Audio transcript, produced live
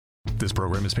This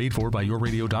program is paid for by Your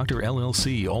Radio Doctor,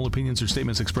 LLC. All opinions or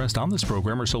statements expressed on this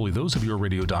program are solely those of Your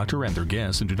Radio Doctor and their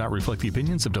guests and do not reflect the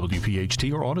opinions of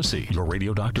WPHT or Odyssey. Your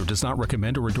Radio Doctor does not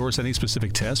recommend or endorse any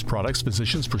specific tests, products,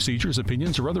 physicians, procedures,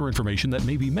 opinions, or other information that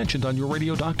may be mentioned on Your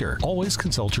Radio Doctor. Always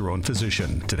consult your own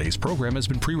physician. Today's program has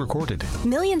been pre-recorded.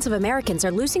 Millions of Americans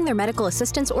are losing their medical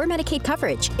assistance or Medicaid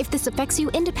coverage. If this affects you,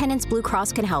 Independence Blue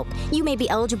Cross can help. You may be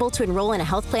eligible to enroll in a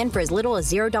health plan for as little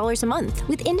as $0 a month.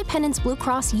 With Independence Blue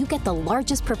Cross, you get the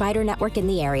largest provider network in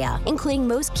the area, including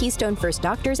most Keystone First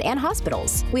doctors and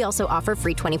hospitals. We also offer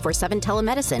free 24/7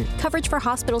 telemedicine, coverage for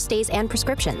hospital stays and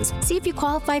prescriptions. See if you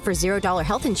qualify for $0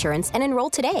 health insurance and enroll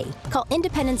today. Call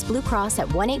Independence Blue Cross at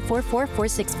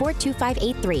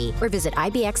 1-844-464-2583 or visit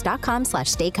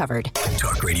ibx.com/stay covered.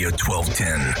 Talk Radio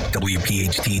 1210,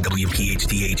 WPHT,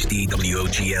 WPHT HD,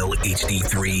 WOGL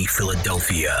HD3,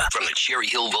 Philadelphia. From the Cherry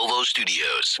Hill Volvo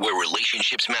Studios, where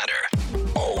relationships matter.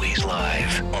 Always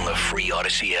live on the free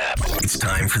Odyssey app. It's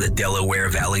time for the Delaware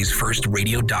Valley's first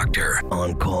radio doctor.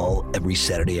 On call every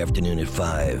Saturday afternoon at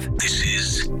 5. This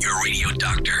is Your Radio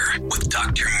Doctor with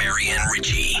Dr. Marianne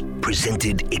Ritchie.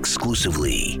 Presented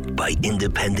exclusively by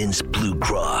Independence Blue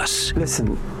Cross.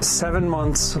 Listen, 7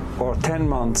 months or 10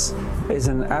 months is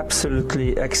an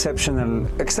absolutely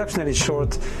exceptionally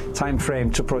short time frame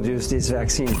to produce this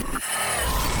vaccine.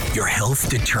 Your health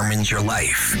determines your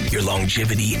life, your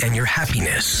longevity, and your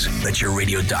happiness. Let your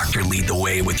radio doctor lead the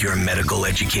way with your medical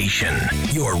education.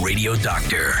 Your Radio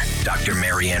Doctor, Dr.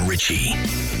 Marianne Ritchie.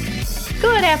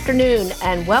 Good afternoon,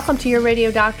 and welcome to Your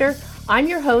Radio Doctor. I'm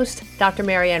your host, Dr.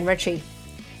 Marianne Ritchie.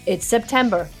 It's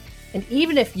September, and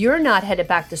even if you're not headed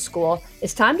back to school,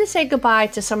 it's time to say goodbye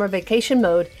to summer vacation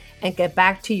mode and get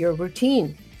back to your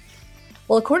routine.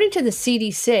 Well, according to the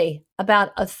CDC,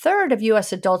 about a third of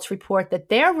U.S. adults report that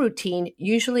their routine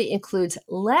usually includes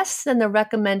less than the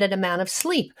recommended amount of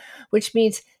sleep, which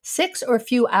means 6 or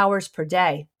few hours per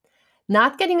day.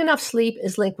 Not getting enough sleep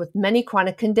is linked with many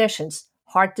chronic conditions.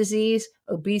 Heart disease,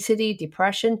 obesity,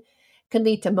 depression can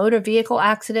lead to motor vehicle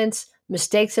accidents,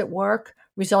 mistakes at work,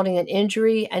 resulting in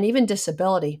injury, and even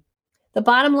disability. The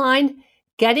bottom line,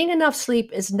 getting enough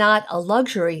sleep is not a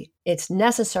luxury, it's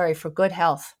necessary for good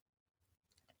health.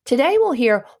 Today we'll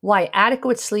hear why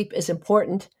adequate sleep is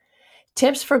important,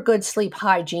 tips for good sleep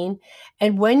hygiene,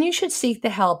 and when you should seek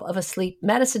the help of a sleep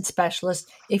medicine specialist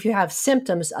if you have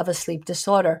symptoms of a sleep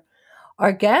disorder.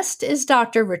 Our guest is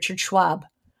Dr. Richard Schwab,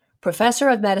 professor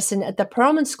of medicine at the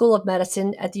Perelman School of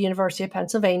Medicine at the University of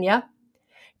Pennsylvania,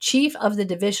 chief of the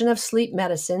Division of Sleep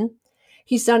Medicine.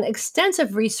 He's done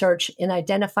extensive research in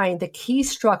identifying the key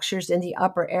structures in the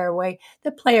upper airway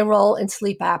that play a role in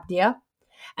sleep apnea.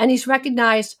 And he's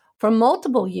recognized for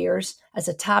multiple years as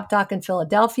a top doc in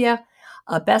Philadelphia,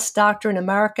 a best doctor in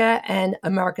America, and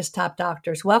America's top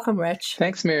doctors. Welcome, Rich.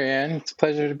 Thanks, Marianne. It's a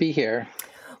pleasure to be here.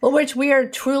 Well, Rich, we are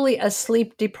truly a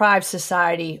sleep-deprived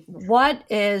society. What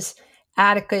is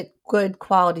adequate, good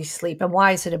quality sleep, and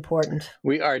why is it important?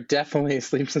 We are definitely a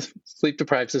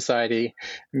sleep-deprived society. I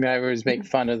mean, I always make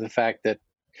fun of the fact that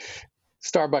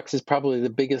Starbucks is probably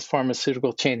the biggest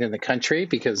pharmaceutical chain in the country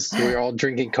because we're all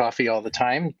drinking coffee all the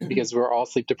time because we're all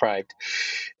sleep deprived.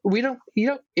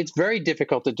 It's very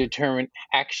difficult to determine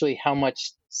actually how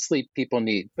much sleep people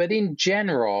need. But in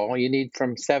general, you need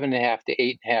from 7.5 to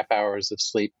 8.5 hours of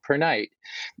sleep per night.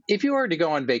 If you were to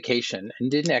go on vacation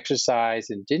and didn't exercise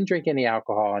and didn't drink any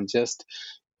alcohol and just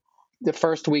the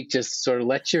first week just sort of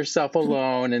let yourself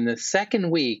alone, and the second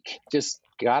week just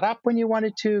got up when you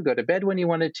wanted to, go to bed when you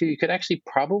wanted to, you could actually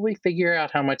probably figure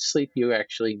out how much sleep you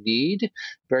actually need.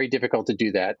 Very difficult to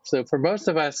do that. So for most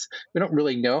of us, we don't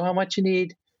really know how much you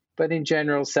need, but in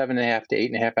general, 7.5 to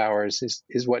 8.5 hours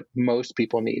is what most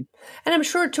people need. And I'm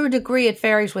sure to a degree it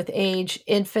varies with age,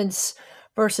 infants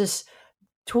versus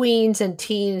tweens and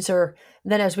teens, or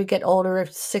then as we get older,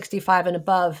 65 and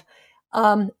above.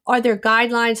 Are there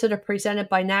guidelines that are presented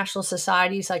by national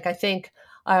societies? Like I think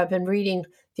I've been reading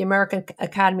the American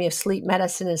Academy of Sleep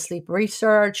Medicine and Sleep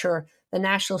Research, or the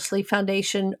National Sleep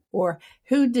Foundation, or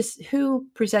who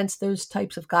presents those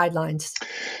types of guidelines?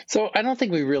 So I don't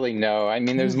think we really know. I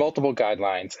mean, there's multiple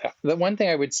guidelines. The one thing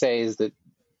I would say is that,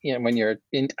 when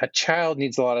a child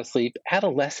needs a lot of sleep,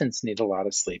 adolescents need a lot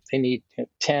of sleep. They need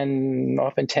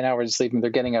often 10 hours of sleep, and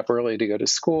they're getting up early to go to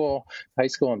school, high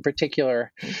school in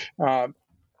particular.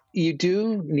 You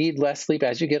do need less sleep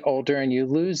as you get older, and you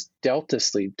lose delta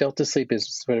sleep. Delta sleep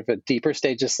is sort of a deeper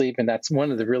stage of sleep, and that's one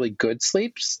of the really good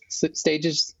sleep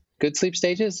stages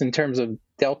in terms of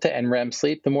delta and REM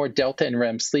sleep. The more delta and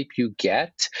REM sleep you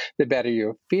get, the better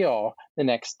you'll feel the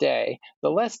next day.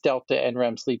 The less delta and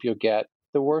REM sleep you'll get,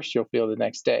 the worse you'll feel the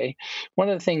next day. One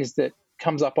of the things that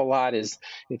comes up a lot is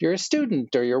if you're a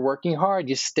student or you're working hard,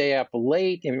 you stay up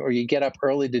late or you get up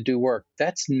early to do work.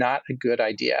 That's not a good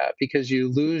idea because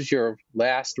you lose your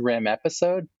last REM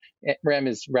episode. REM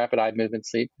is rapid eye movement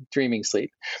sleep, dreaming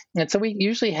sleep. And so we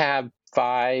usually have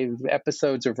 5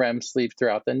 episodes of REM sleep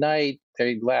throughout the night.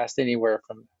 They last anywhere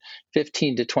from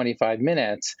 15 to 25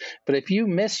 minutes. But if you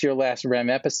miss your last REM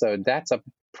episode, that's a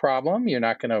problem. You're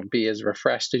not going to be as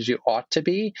refreshed as you ought to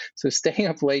be. So staying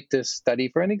up late to study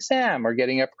for an exam or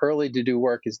getting up early to do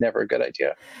work is never a good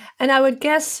idea. And I would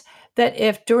guess that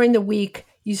if during the week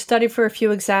you study for a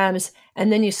few exams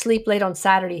and then you sleep late on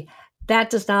Saturday, that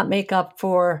does not make up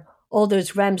for all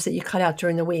those REMs that you cut out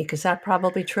during the week. Is that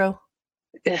probably true?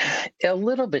 A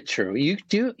little bit true.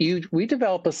 We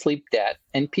develop a sleep debt,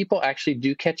 and people actually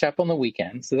do catch up on the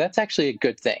weekends. So that's actually a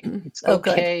good thing. It's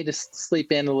okay to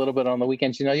sleep in a little bit on the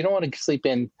weekends. You don't want to sleep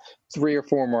in 3 or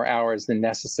 4 more hours than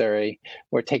necessary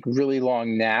or take really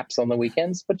long naps on the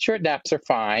weekends, but short naps are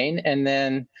fine. And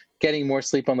then getting more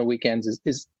sleep on the weekends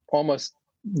is almost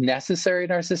necessary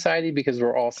in our society because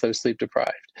we're all so sleep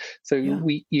deprived. So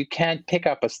you can't pick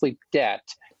up a sleep debt.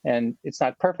 And it's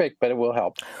not perfect, but it will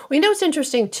help. Well, it's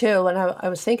interesting too, and I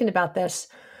was thinking about this.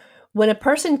 When a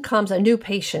person comes, a new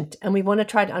patient, and we want to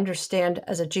try to understand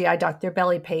as a GI doc their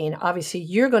belly pain, obviously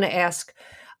you're going to ask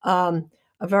a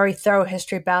very thorough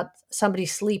history about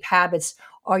somebody's sleep habits.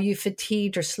 Are you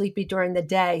fatigued or sleepy during the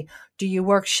day? Do you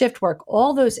work shift work?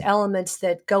 All those elements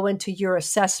that go into your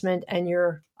assessment and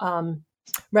your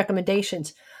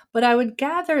recommendations. But I would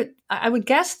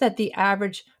guess that the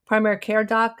average primary care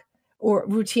doc or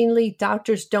routinely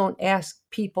doctors don't ask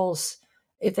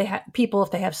if they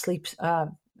have sleep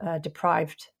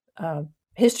deprived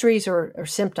histories or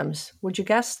symptoms. Would you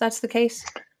guess that's the case?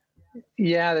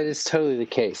 Yeah, that is totally the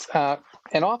case.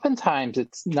 And oftentimes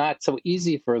it's not so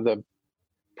easy for the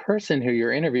person who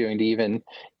you're interviewing to even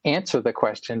answer the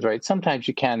questions, right? Sometimes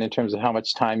you can in terms of how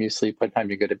much time you sleep, what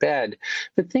time you go to bed.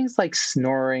 But things like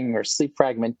snoring or sleep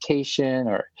fragmentation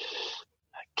or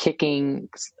kicking,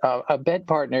 a bed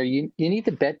partner, you need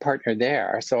the bed partner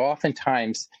there. So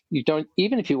oftentimes you don't,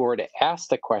 even if you were to ask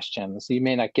the questions, you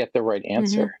may not get the right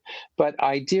answer. Mm-hmm. But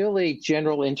ideally,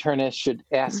 general internists should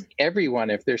ask everyone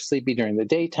if they're sleepy during the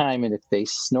daytime and if they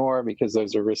snore, because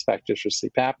those are risk factors for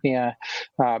sleep apnea.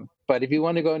 But if you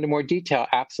want to go into more detail,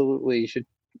 absolutely, you should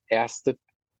ask the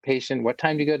patient, what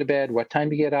time do you go to bed? What time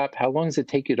do you get up? How long does it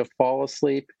take you to fall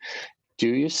asleep? Do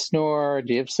you snore?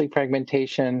 Do you have sleep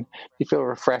fragmentation? Do you feel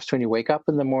refreshed when you wake up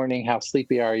in the morning? How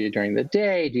sleepy are you during the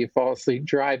day? Do you fall asleep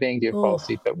driving? Do you fall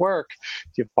asleep at work?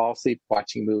 Do you fall asleep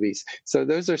watching movies? So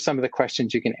those are some of the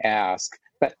questions you can ask.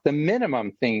 But the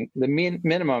minimum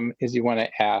is you want to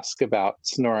ask about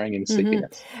snoring and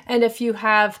sleepiness. And if you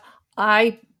have,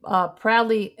 I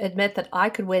proudly admit that I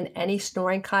could win any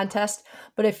snoring contest.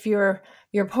 But if your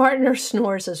partner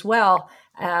snores as well,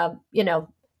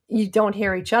 you don't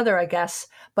hear each other, I guess.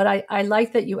 But I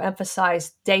like that you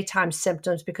emphasize daytime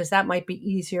symptoms because that might be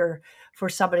easier for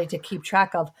somebody to keep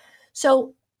track of.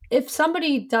 So if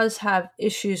somebody does have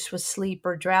issues with sleep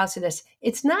or drowsiness,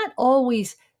 it's not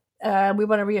always, we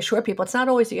want to reassure people, it's not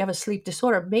always that you have a sleep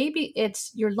disorder. Maybe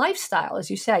it's your lifestyle. As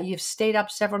you say, you've stayed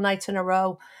up several nights in a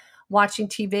row watching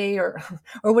TV or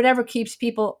whatever keeps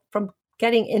people from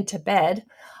getting into bed.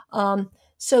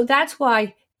 So that's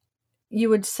why you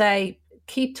would say,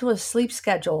 keep to a sleep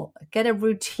schedule, get a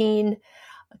routine,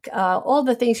 all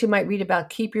the things you might read about,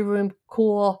 keep your room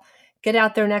cool, get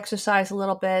out there and exercise a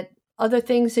little bit, other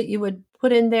things that you would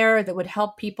put in there that would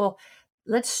help people.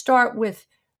 Let's start with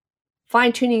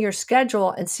fine-tuning your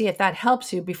schedule and see if that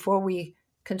helps you before we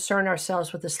concern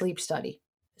ourselves with the sleep study.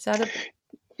 Is that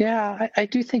Yeah, I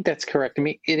do think that's correct. I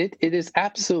mean, it is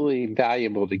absolutely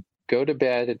valuable to go to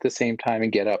bed at the same time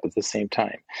and get up at the same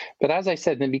time. But as I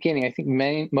said in the beginning, I think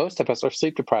most of us are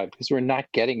sleep deprived because we're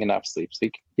not getting enough sleep. So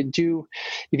if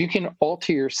you can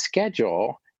alter your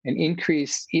schedule and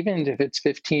increase, even if it's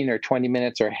 15 or 20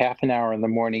 minutes or half an hour in the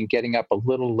morning, getting up a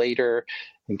little later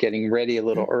and getting ready a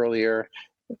little earlier,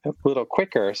 a little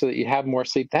quicker so that you have more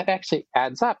sleep, that actually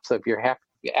adds up. So if you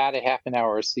add a half an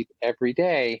hour of sleep every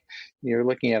day, you're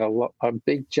looking at a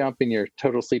big jump in your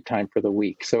total sleep time for the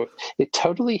week. So it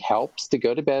totally helps to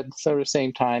go to bed at the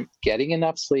same time, getting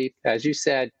enough sleep. As you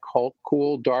said,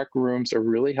 cool, dark rooms are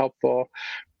really helpful.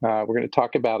 We're going to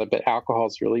talk about it, but alcohol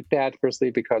is really bad for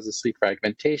sleep because of sleep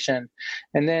fragmentation.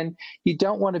 And then you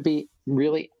don't want to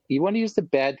you want to use the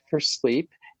bed for sleep,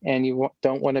 and you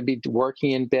don't want to be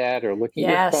working in bed or looking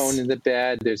at your phone in the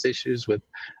bed. There's issues with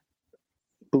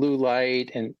blue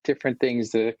light and different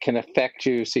things that can affect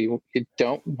you. So you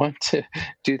don't want to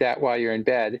do that while you're in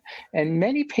bed. And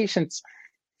many patients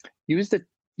use the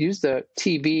use the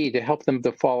TV to help them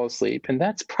to fall asleep. And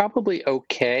that's probably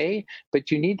okay,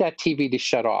 but you need that TV to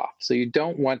shut off. So you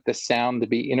don't want the sound to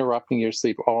be interrupting your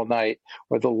sleep all night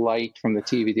or the light from the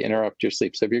TV to interrupt your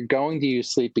sleep. So if you're going to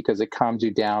use sleep because it calms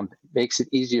you down, makes it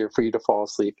easier for you to fall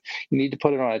asleep, you need to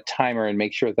put it on a timer and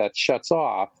make sure that shuts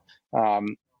off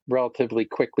relatively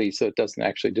quickly so it doesn't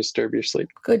actually disturb your sleep.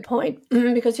 Good point.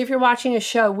 Because if you're watching a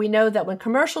show, we know that when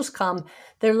commercials come,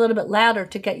 they're a little bit louder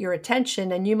to get your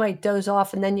attention, and you might doze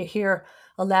off and then you hear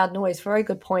a loud noise. Very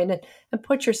good point. And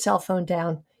put your cell phone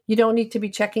down. You don't need to be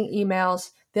checking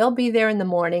emails. They'll be there in the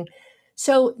morning.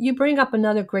 So you bring up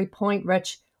another great point,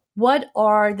 Rich. What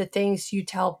are the things you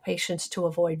tell patients to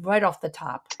avoid right off the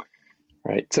top?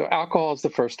 Right. So alcohol is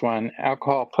the first one.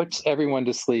 Alcohol puts everyone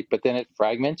to sleep, but then it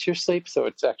fragments your sleep. So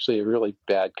it's actually a really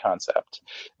bad concept.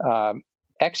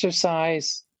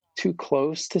 Exercise too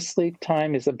close to sleep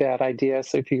time is a bad idea.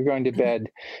 So if you're going to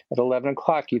bed at 11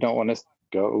 o'clock, you don't want to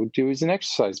go do an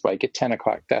exercise bike at 10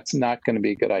 o'clock. That's not going to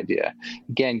be a good idea.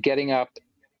 Again, getting up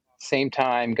same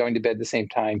time, going to bed the same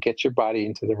time, get your body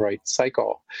into the right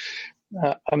cycle.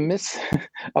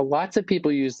 Lots of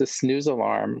people use the snooze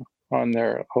alarm on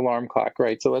their alarm clock,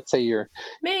 right? So let's say you're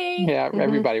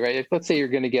everybody, right? Let's say you're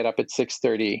going to get up at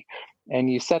 6:30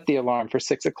 and you set the alarm for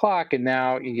 6 o'clock, and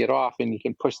now you get off and you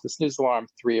can push the snooze alarm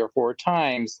 3 or 4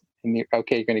 times, and you're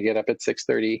going to get up at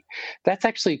 6:30. That's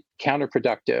actually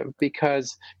counterproductive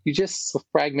because you just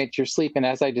fragment your sleep. And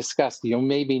as I discussed, you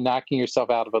may be knocking yourself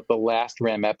out of the last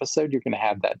REM episode you're going to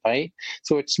have that night.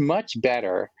 So it's much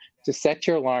better to set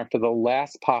your alarm for the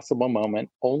last possible moment,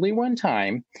 only one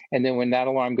time, and then when that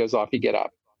alarm goes off, you get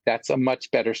up. That's a much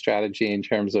better strategy in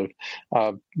terms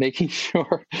of making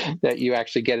sure that you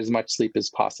actually get as much sleep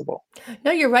as possible. No,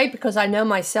 you're right, because I know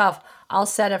myself. I'll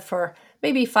set it for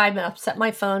maybe 5 minutes. I'll set my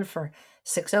phone for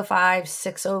 6:05,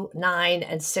 6:09,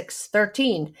 and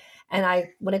 6:13. And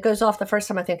when it goes off the first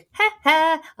time, I think,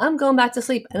 I'm going back to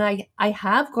sleep. And I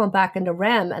have gone back into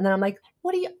REM. And then I'm like,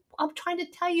 I'm trying to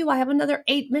tell you, I have another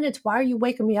 8 minutes. Why are you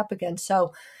waking me up again?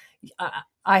 So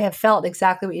I have felt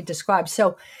exactly what you described.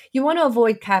 So you want to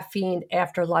avoid caffeine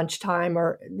after lunchtime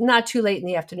or not too late in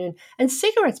the afternoon. And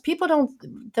cigarettes, people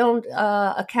don't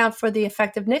account for the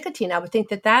effect of nicotine. I would think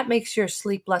that makes your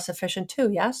sleep less efficient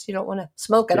too. Yes, you don't want to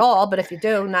smoke at all, but if you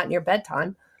do, not in your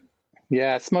bedtime.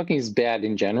 Yeah, smoking is bad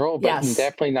in general, but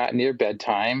definitely not near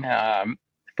bedtime.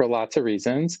 For lots of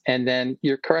reasons. And then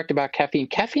you're correct about caffeine.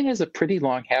 Caffeine has a pretty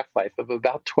long half-life of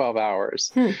about 12 hours.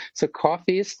 So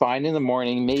coffee is fine in the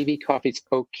morning. Maybe coffee's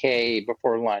okay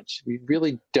before lunch. We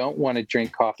really don't want to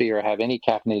drink coffee or have any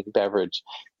caffeinated beverage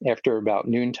after about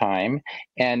noontime.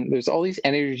 And there's all these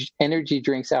energy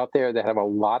drinks out there that have a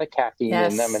lot of caffeine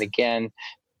in them. And again,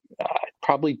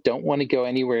 probably don't want to go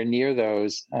anywhere near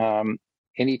those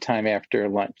anytime after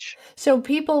lunch. So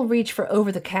people reach for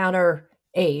over-the-counter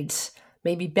aids.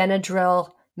 Maybe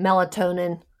Benadryl,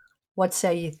 melatonin. What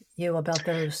say you about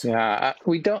those? Yeah,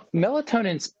 we don't.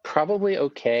 Melatonin's probably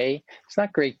okay. It's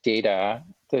not great data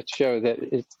that show that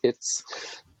it's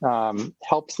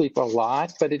helps sleep a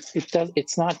lot, but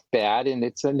it's not bad, and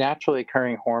it's a naturally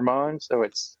occurring hormone, so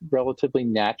it's relatively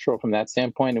natural from that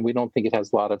standpoint, and we don't think it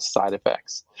has a lot of side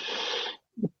effects.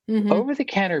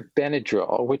 Over-the-counter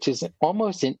Benadryl, which is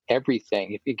almost in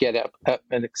everything, if you get an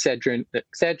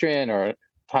Excedrin or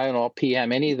Tylenol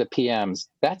PM, any of the PMs,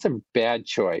 that's a bad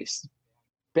choice.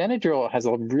 Benadryl has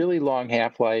a really long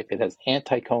half-life. It has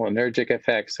anticholinergic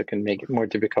effects, so it can make it more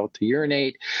difficult to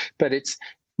urinate, but it's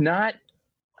not,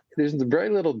 there's very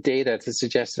little data to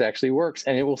suggest it actually works,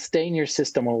 and it will stay in your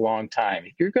system a long time.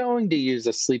 If you're going to use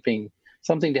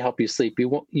something to help you sleep,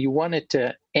 you want it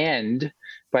to end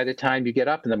by the time you get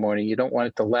up in the morning. You don't want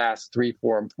it to last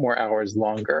 3-4 more hours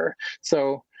longer.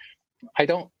 So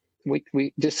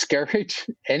we discourage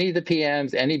any of the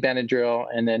PMs, any Benadryl,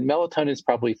 and then melatonin is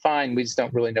probably fine. We just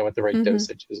don't really know what the right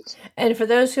dosage is. And for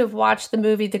those who have watched the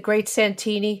movie The Great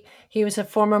Santini, he was a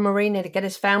former Marine and to get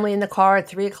his family in the car at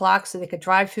 3 o'clock so they could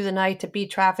drive through the night to beat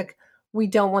traffic. We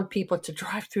don't want people to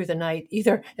drive through the night,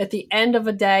 either at the end of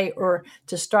a day or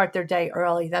to start their day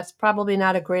early. That's probably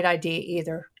not a great idea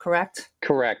either, correct?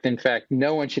 Correct. In fact,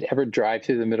 no one should ever drive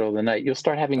through the middle of the night. You'll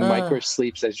start having micro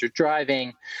sleeps as you're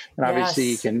driving. And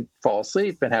obviously you can fall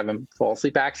asleep and have a fall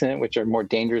asleep accident, which are more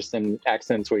dangerous than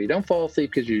accidents where you don't fall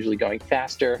asleep because you're usually going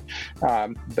faster.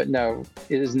 But no,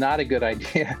 it is not a good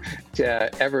idea to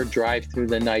ever drive through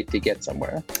the night to get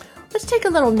somewhere. Let's take a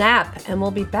little nap, and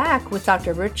we'll be back with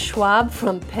Dr. Rich Schwab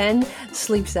from Penn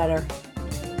Sleep Center.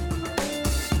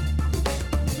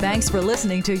 Thanks for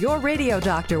listening to Your Radio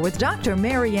Doctor with Dr.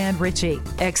 Marianne Ritchie,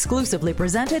 exclusively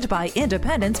presented by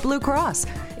Independence Blue Cross.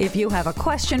 If you have a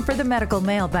question for the medical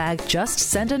mailbag, just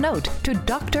send a note to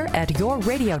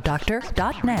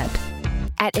doctor@yourradiodoctor.net.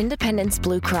 At Independence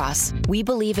Blue Cross, we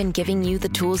believe in giving you the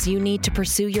tools you need to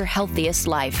pursue your healthiest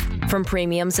life. From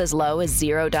premiums as low as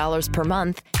 $0 per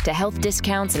month to health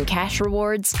discounts and cash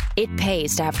rewards, it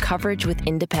pays to have coverage with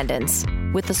Independence.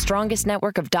 With the strongest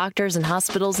network of doctors and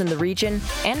hospitals in the region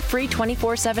and free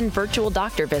 24/7 virtual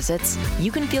doctor visits,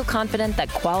 you can feel confident that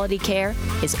quality care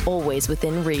is always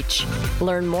within reach.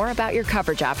 Learn more about your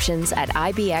coverage options at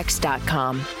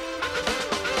ibx.com.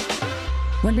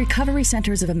 When Recovery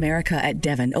Centers of America at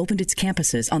Devon opened its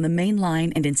campuses on the Main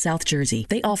Line and in South Jersey,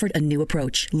 they offered a new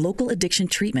approach, local addiction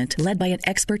treatment led by an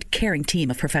expert, caring team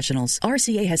of professionals.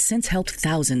 RCA has since helped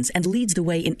thousands and leads the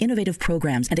way in innovative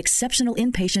programs and exceptional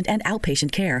inpatient and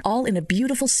outpatient care, all in a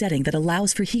beautiful setting that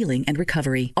allows for healing and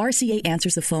recovery. RCA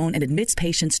answers the phone and admits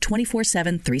patients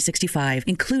 24/7, 365,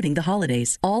 including the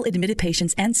holidays. All admitted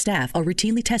patients and staff are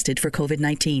routinely tested for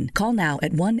COVID-19. Call now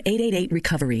at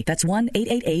 1-888-RECOVERY. That's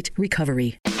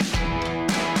 1-888-RECOVERY.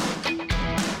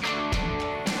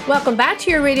 Welcome back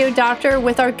to Your Radio Doctor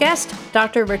with our guest,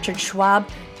 Dr. Richard Schwab,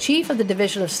 Chief of the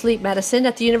Division of Sleep Medicine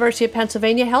at the University of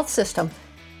Pennsylvania Health System.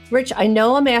 Rich, I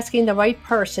know I'm asking the right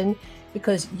person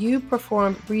because you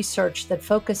perform research that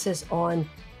focuses on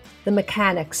the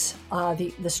mechanics,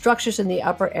 the structures in the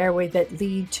upper airway that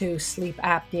lead to sleep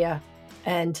apnea.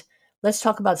 And let's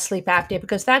talk about sleep apnea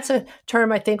because that's a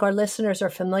term I think our listeners are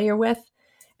familiar with.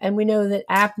 And we know that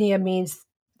apnea means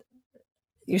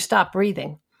you stop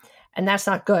breathing. And that's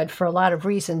not good for a lot of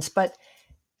reasons. But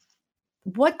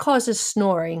what causes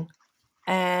snoring?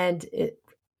 And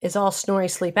is all snoring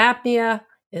sleep apnea?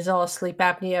 Is all sleep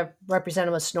apnea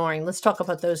represented with snoring? Let's talk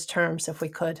about those terms if we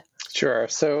could. Sure.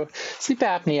 So sleep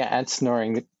apnea and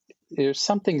snoring, there's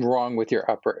something wrong with your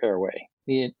upper airway.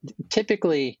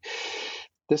 Typically,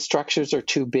 the structures are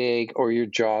too big or your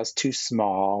jaw's too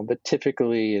small, but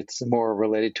typically it's more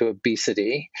related to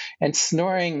obesity. And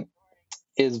snoring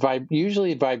is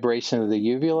usually vibration of the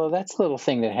uvula. That's the little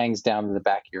thing that hangs down to the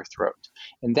back of your throat.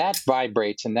 And that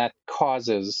vibrates and that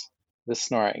causes the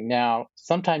snoring. Now,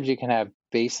 sometimes you can have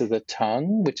base of the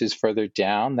tongue, which is further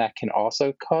down. That can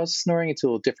also cause snoring. It's a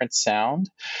little different sound.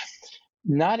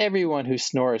 Not everyone who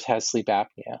snores has sleep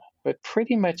apnea, but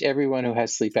pretty much everyone who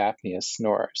has sleep apnea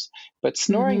snores. But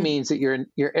snoring means that your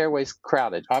airway's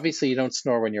crowded. Obviously, you don't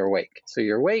snore when you're awake. So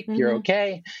you're awake, you're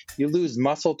okay. You lose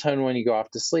muscle tone when you go off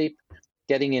to sleep.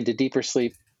 Getting into deeper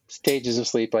sleep, stages of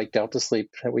sleep like delta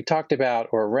sleep that we talked about,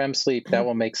 or REM sleep, that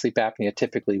will make sleep apnea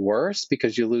typically worse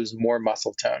because you lose more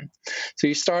muscle tone. So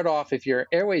you start off, if your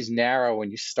airway's narrow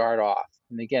when you start off,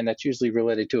 and again, that's usually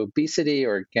related to obesity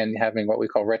or again, having what we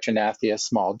call retrognathia,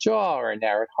 small jaw or a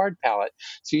narrowed hard palate.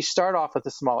 So you start off with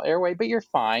a small airway, but you're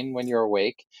fine when you're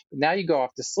awake. But now you go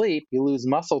off to sleep, you lose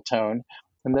muscle tone,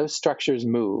 and those structures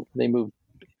move. They move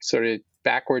sort of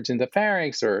backwards into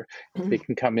pharynx, or they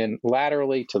can come in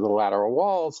laterally to the lateral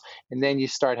walls, and then you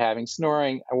start having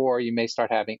snoring, or you may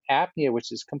start having apnea,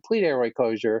 which is complete airway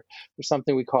closure, or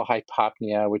something we call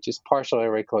hypopnea, which is partial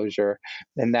airway closure,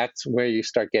 and that's where you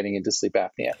start getting into sleep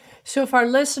apnea. So if our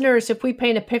listeners, if we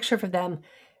paint a picture for them,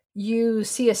 you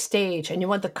see a stage and you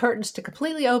want the curtains to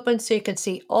completely open so you can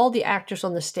see all the actors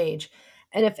on the stage.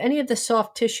 And if any of the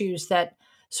soft tissues that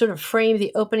sort of frame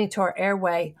the opening to our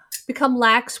airway become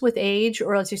lax with age,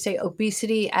 or as you say,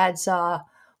 obesity adds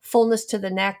fullness to the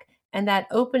neck, and that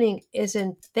opening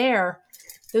isn't there,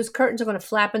 those curtains are going to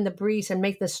flap in the breeze and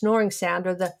make the snoring sound,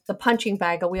 or the punching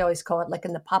bag, we always call it, like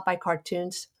in the Popeye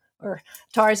cartoons, or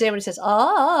Tarzan when he says,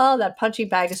 oh, that punching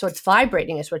bag is what's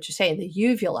vibrating, is what you're saying, the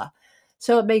uvula.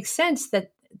 So it makes sense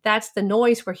that that's the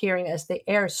noise we're hearing as the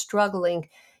air is struggling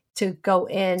to go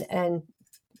in and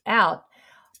out.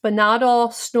 But not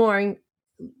all snoring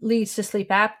leads to sleep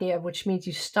apnea, which means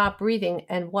you stop breathing.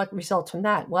 And what results from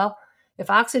that? Well, if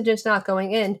oxygen's not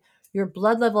going in, your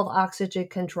blood level of oxygen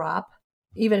can drop,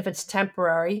 even if it's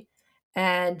temporary.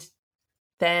 And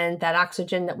then that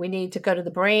oxygen that we need to go to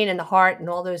the brain and the heart and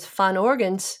all those fun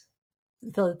organs,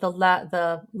 the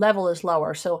level is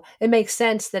lower. So it makes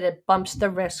sense that it bumps the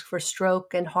risk for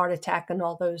stroke and heart attack and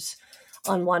all those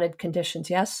unwanted conditions.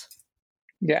 Yes?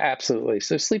 Yeah, absolutely.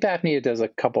 So sleep apnea does a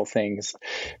couple things.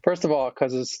 First of all, it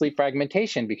causes sleep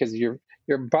fragmentation because your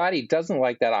body doesn't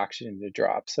like that oxygen to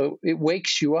drop. So it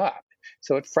wakes you up.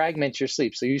 So it fragments your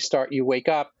sleep. So you wake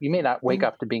up, you may not wake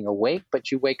up to being awake,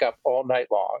 but you wake up all night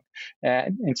long.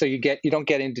 And so you don't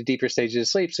get into deeper stages of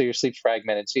sleep. So your sleep's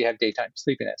fragmented. So you have daytime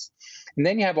sleepiness. And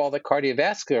then you have all the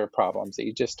cardiovascular problems that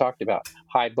you just talked about: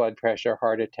 high blood pressure,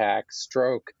 heart attack,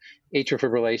 stroke, atrial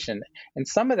fibrillation. And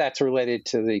some of that's related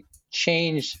to the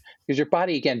change, because your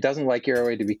body, again, doesn't like your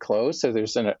airway to be closed. So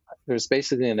there's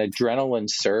basically an adrenaline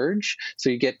surge. So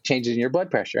you get changes in your blood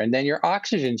pressure, and then your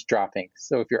oxygen's dropping.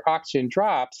 So if your oxygen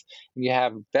drops and you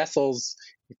have vessels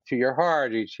to your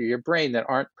heart or to your brain that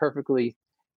aren't perfectly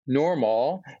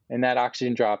normal, and that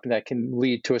oxygen drop, and that can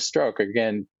lead to a stroke, or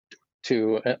again,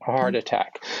 to a heart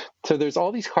attack. So there's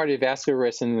all these cardiovascular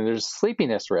risks, and there's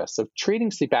sleepiness risks. So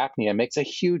treating sleep apnea makes a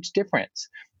huge difference.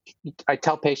 I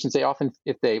tell patients they often,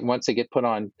 once they get put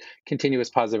on continuous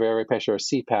positive airway pressure or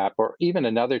CPAP, or even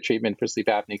another treatment for sleep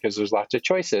apnea, because there's lots of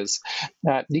choices,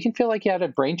 you can feel like you had a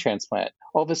brain transplant.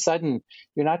 All of a sudden,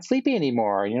 you're not sleepy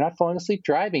anymore. You're not falling asleep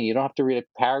driving. You don't have to read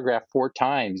a paragraph 4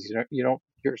 times. You're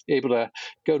able to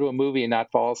go to a movie and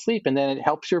not fall asleep. And then it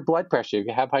helps your blood pressure. If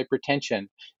you have hypertension,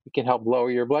 it can help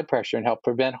lower your blood pressure and help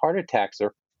prevent heart attacks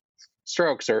or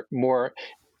strokes or more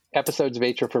episodes of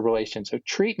atrial fibrillation. So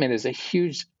treatment is a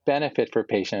huge benefit for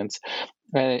patients,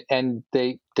 and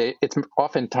it's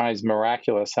oftentimes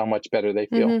miraculous how much better they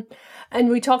feel. Mm-hmm. And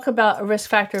we talk about a risk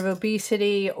factor of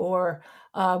obesity, or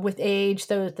with age,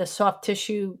 the soft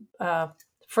tissue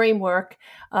framework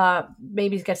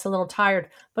maybe gets a little tired.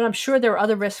 But I'm sure there are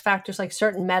other risk factors like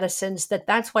certain medicines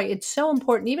that's why it's so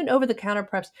important. Even over-the-counter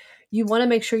preps, you want to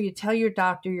make sure you tell your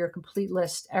doctor your complete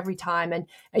list every time.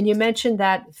 And you mentioned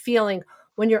that feeling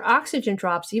when your oxygen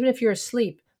drops, even if you're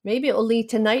asleep, maybe it will lead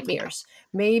to nightmares.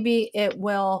 Maybe it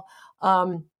will,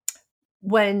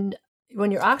 when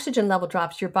your oxygen level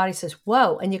drops, your body says,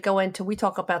 whoa, and you go into, we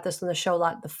talk about this on the show a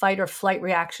lot, the fight or flight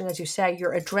reaction. As you say,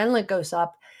 your adrenaline goes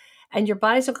up, and your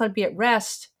body's not going to be at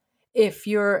rest if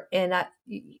you're in a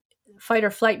fight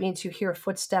or flight. Means you hear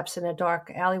footsteps in a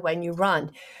dark alleyway and you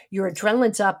run. Your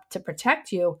adrenaline's up to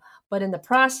protect you, but in the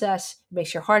process, it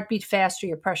makes your heart beat faster,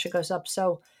 your pressure goes up.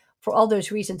 So for all those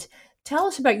reasons, tell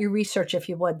us about your research, if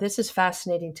you would. This is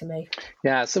fascinating to me.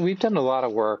 Yeah, so we've done a lot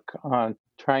of work on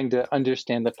trying to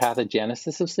understand the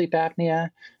pathogenesis of sleep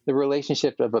apnea, the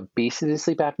relationship of obesity to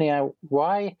sleep apnea.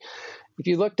 Why, if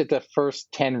you looked at the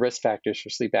first 10 risk factors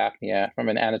for sleep apnea from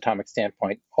an anatomic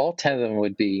standpoint, all 10 of them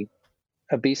would be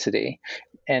obesity.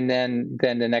 And then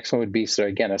the next one would be, so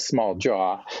again, a small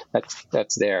jaw.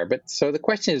 That's there. But so the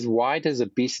question is, why does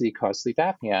obesity cause sleep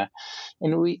apnea?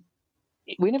 And we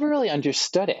never really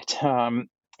understood it.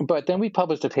 But then we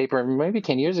published a paper maybe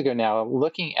 10 years ago now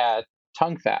looking at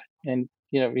tongue fat. And,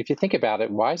 if you think about it,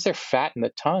 why is there fat in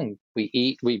the tongue? We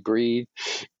eat, we breathe,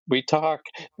 we talk,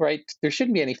 right? There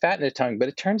shouldn't be any fat in the tongue, but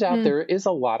it turns out there is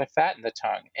a lot of fat in the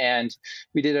tongue. And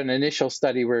we did an initial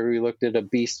study where we looked at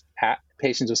obese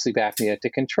patients with sleep apnea to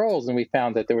controls, and we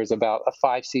found that there was about a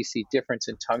 5 cc difference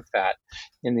in tongue fat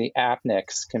in the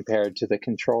apnics compared to the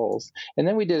controls. And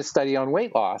then we did a study on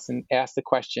weight loss and asked the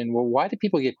question, well, why do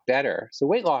people get better? So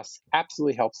weight loss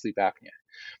absolutely helps sleep apnea.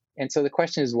 And so the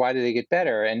question is, why do they get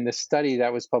better? And the study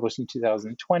that was published in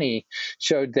 2020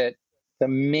 showed that the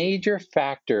major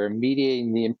factor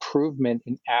mediating the improvement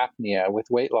in apnea with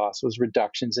weight loss was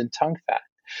reductions in tongue fat.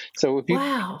 So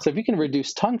if you can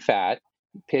reduce tongue fat,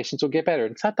 patients will get better.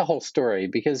 It's not the whole story,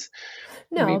 because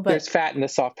there's fat in the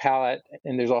soft palate,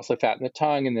 and there's also fat in the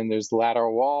tongue, and then there's the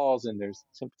lateral walls, and there's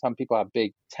some people have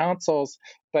big tonsils.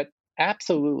 But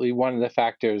absolutely one of the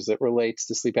factors that relates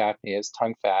to sleep apnea is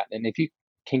tongue fat. And if you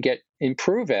can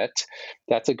improve it,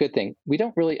 that's a good thing. We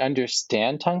don't really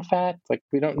understand tongue fat. Like,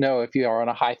 we don't know if you are on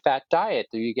a high fat diet,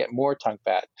 do you get more tongue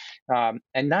fat?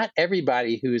 And not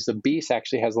everybody who's obese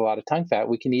actually has a lot of tongue fat.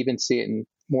 We can even see it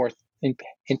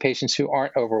in patients who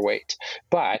aren't overweight.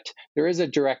 But there is a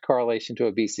direct correlation to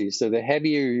obesity. So the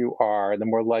heavier you are, the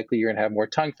more likely you're going to have more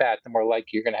tongue fat, the more likely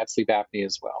you're going to have sleep apnea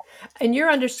as well. And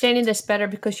you're understanding this better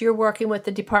because you're working with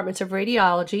the departments of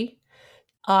radiology,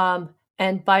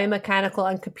 and biomechanical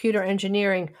and computer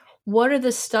engineering. What are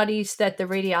the studies that the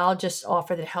radiologists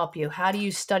offer that help you? How do you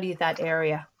study that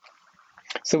area?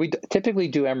 So we typically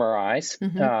do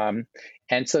MRIs.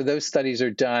 And so those studies are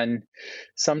done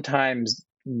sometimes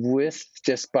with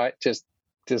just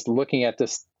looking at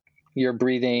your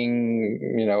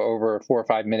breathing, over 4 or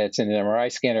 5 minutes in an MRI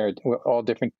scanner, all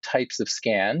different types of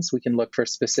scans. We can look for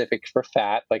specific for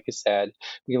fat, like I said.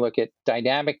 We can look at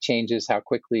dynamic changes,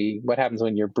 what happens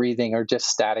when you're breathing, or just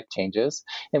static changes.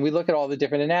 And we look at all the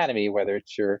different anatomy, whether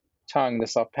it's your tongue, the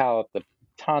soft palate, the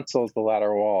tonsils, the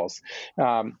lateral walls.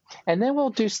 And then we'll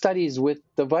do studies with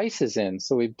devices in.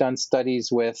 So we've done studies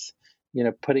with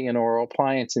putting an oral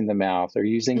appliance in the mouth, or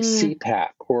using CPAP,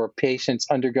 or patients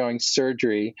undergoing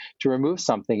surgery to remove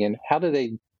something, and how do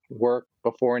they work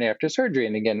before and after surgery.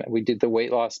 And again, we did the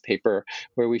weight loss paper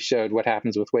where we showed what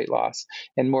happens with weight loss.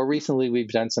 And more recently, we've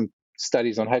done some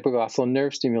studies on hypoglossal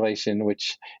nerve stimulation,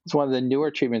 which is one of the newer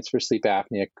treatments for sleep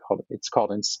apnea. It's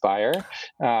called Inspire.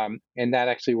 And that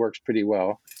actually works pretty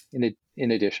well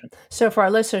in addition. So for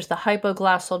our listeners, the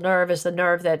hypoglossal nerve is the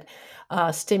nerve that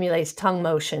stimulates tongue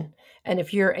motion. And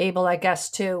if you're able, I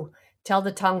guess, to tell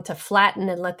the tongue to flatten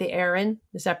and let the air in,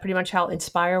 is that pretty much how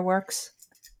Inspire works?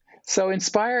 So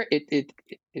Inspire,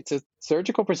 it's a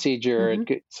surgical procedure.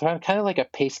 It's kind of like a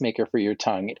pacemaker for your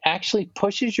tongue. It actually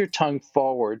pushes your tongue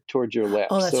forward towards your lips.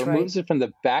 Oh, that's so it moves it from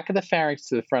the back of the pharynx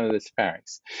to the front of the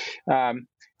pharynx.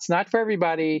 It's not for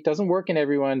everybody. It doesn't work in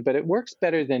everyone, but it works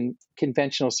better than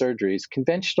conventional surgeries.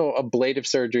 Conventional ablative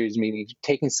surgeries, meaning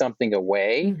taking something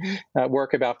away,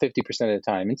 work about 50% of the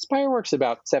time. Inspire works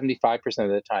about 75% of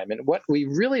the time. And what we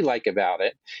really like about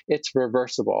it, it's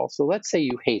reversible. So let's say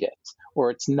you hate it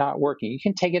or it's not working. You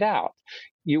can take it out.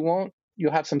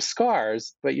 You'll have some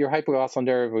scars, but your hypoglossal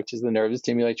nerve, which is the nerve that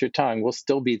stimulates your tongue, will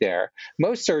still be there.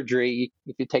 Most surgery,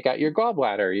 if you take out your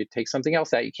gallbladder, you take something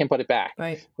else out, you can't put it back.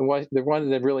 Right. One of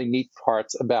the really neat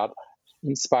parts about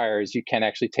Inspire is you can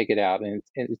actually take it out, and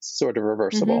it's sort of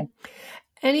reversible.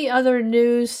 Any other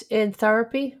news in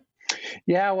therapy?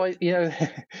 Yeah, well,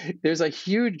 there's a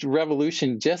huge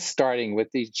revolution just starting with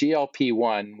these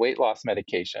GLP-1 weight loss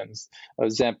medications,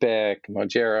 Ozempic,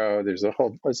 Mounjaro. There's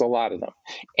a lot of them,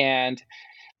 and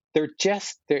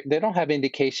they don't have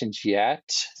indications yet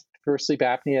for sleep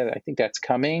apnea. I think that's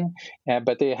coming,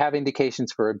 but they have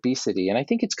indications for obesity, and I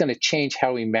think it's going to change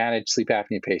how we manage sleep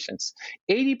apnea patients.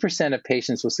 80% of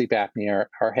patients with sleep apnea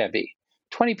are heavy.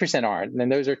 20% aren't. And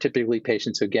those are typically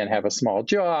patients who, again, have a small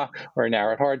jaw or a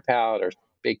narrowed hard palate or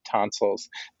big tonsils.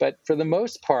 But for the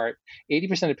most part,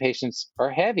 80% of patients are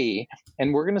heavy,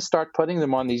 and we're going to start putting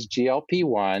them on these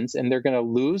GLP-1s, and they're going to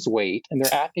lose weight, and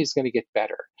their apnea is going to get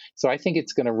better. So I think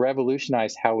it's going to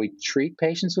revolutionize how we treat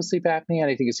patients with sleep apnea, and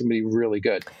I think it's going to be really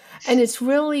good. And it's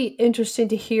really interesting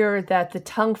to hear that the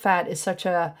tongue fat is such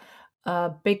a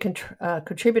big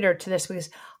contributor to this, because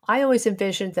I always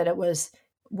envisioned that it was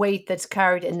weight that's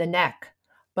carried in the neck,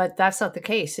 but that's not the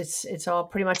case. It's all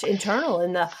pretty much internal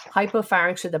in the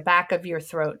hypopharynx or the back of your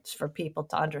throats, for people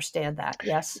to understand that.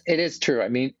 Yes, it is true. I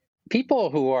mean, people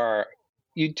who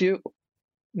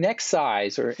neck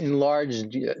size or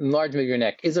enlargement of your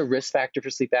neck is a risk factor for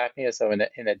sleep apnea. So in a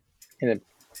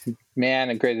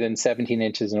man greater than 17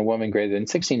 inches and a woman greater than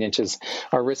 16 inches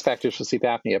are risk factors for sleep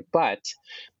apnea, but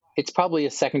it's probably a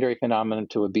secondary phenomenon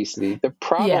to obesity. The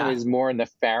problem is more in the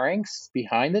pharynx,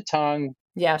 behind the tongue,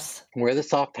 where the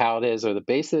soft palate is, or the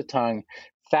base of the tongue.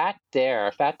 Fat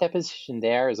deposition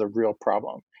there is a real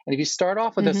problem. And if you start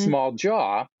off with a small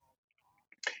jaw,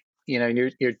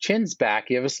 your chin's back,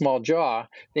 you have a small jaw,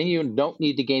 then you don't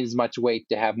need to gain as much weight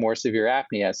to have more severe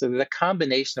apnea. So the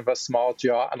combination of a small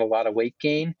jaw and a lot of weight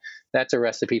gain, that's a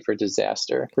recipe for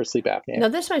disaster for sleep apnea. Now,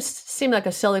 this might seem like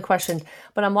a silly question,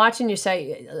 but I'm watching you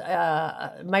say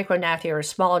micrognathy or a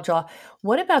small jaw.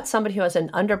 What about somebody who has an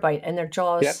underbite and their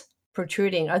jaw is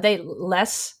protruding? Are they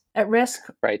less at risk?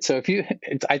 Right. So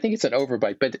I think it's an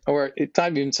overbite, or it's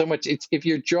not even so much. It's if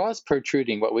your jaw is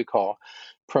protruding, what we call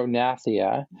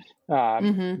prognathia,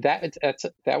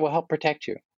 that will help protect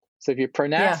you. So if you're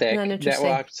prognathic, that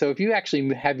will. So if you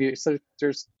actually have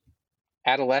there's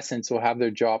adolescents will have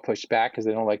their jaw pushed back because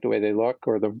they don't like the way they look,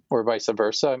 or vice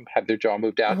versa, have their jaw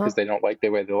moved out because they don't like the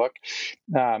way they look.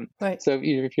 So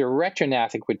if you're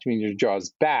retrognathic, which means your jaw's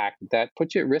back, that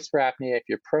puts you at risk for apnea. If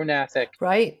you're prognathic,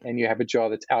 and you have a jaw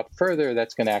that's out further,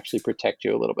 that's going to actually protect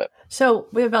you a little bit. So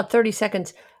we have about 30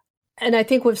 seconds, and I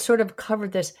think we've sort of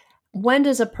covered this. When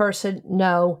does a person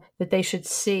know that they should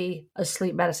see a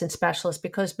sleep medicine specialist?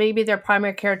 Because maybe their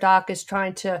primary care doc is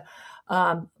trying to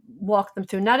walk them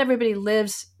through. Not everybody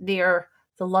lives near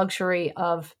the luxury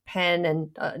of Penn and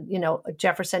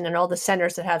Jefferson and all the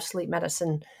centers that have sleep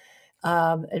medicine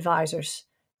advisors.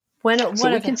 We can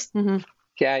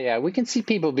see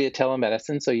people via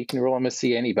telemedicine, so you can almost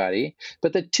see anybody.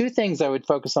 But the two things I would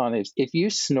focus on is if you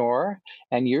snore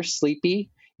and you're sleepy,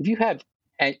 if you have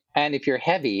and if you're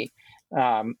heavy,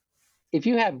 if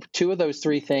you have two of those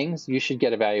three things, you should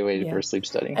get evaluated for a sleep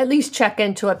study. At least check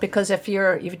into it, because if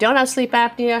you don't have sleep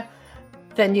apnea,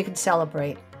 then you can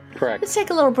celebrate. Correct. Let's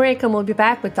take a little break, and we'll be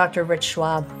back with Dr. Rich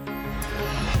Schwab.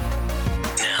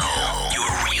 Now, your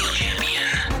real champion.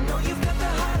 I know you've got the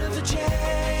heart of a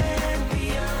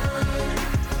champion.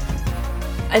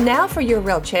 And now for your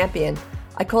real champion.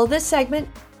 I call this segment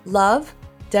Love,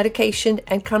 Dedication,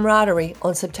 and Camaraderie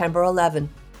on September 11.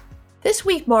 This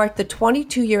week marked the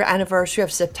 22-year anniversary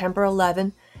of September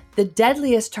 11, the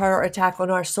deadliest terror attack on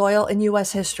our soil in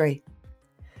U.S. history.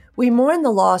 We mourn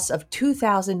the loss of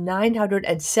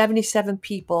 2,977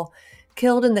 people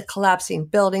killed in the collapsing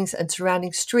buildings and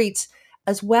surrounding streets,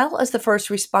 as well as the first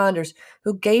responders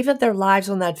who gave up their lives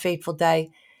on that fateful day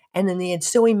and in the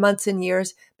ensuing months and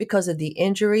years because of the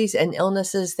injuries and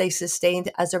illnesses they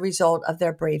sustained as a result of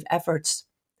their brave efforts.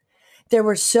 There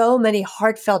were so many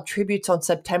heartfelt tributes on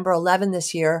September 11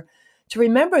 this year to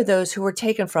remember those who were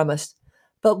taken from us,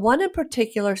 but one in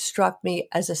particular struck me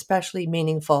as especially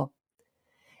meaningful.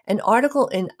 An article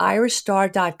in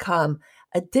irishstar.com,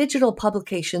 a digital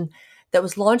publication that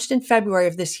was launched in February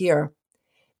of this year.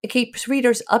 It keeps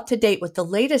readers up to date with the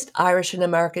latest Irish and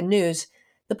American news.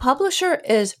 The publisher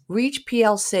is Ritchie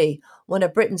plc, one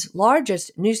of Britain's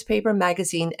largest newspaper,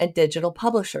 magazine, and digital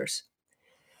publishers.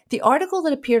 The article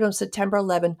that appeared on September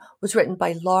 11 was written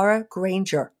by Laura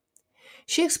Granger.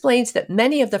 She explains that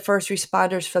many of the first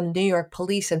responders from New York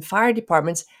police and fire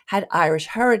departments had Irish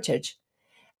heritage.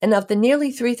 And of the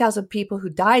nearly 3,000 people who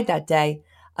died that day,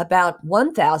 about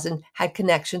 1,000 had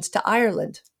connections to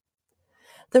Ireland.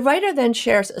 The writer then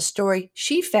shares a story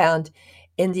she found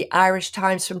in the Irish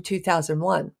Times from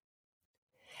 2001.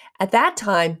 At that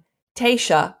time,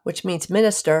 Taoiseach, which means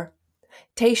minister,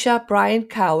 Taoiseach Brian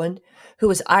Cowan, who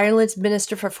was Ireland's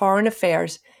Minister for Foreign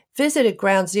Affairs, visited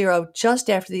Ground Zero just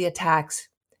after the attacks.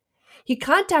 He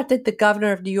contacted the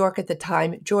governor of New York at the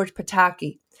time, George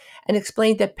Pataki, and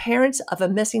explained that parents of a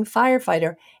missing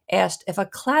firefighter asked if a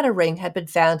claddagh ring had been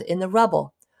found in the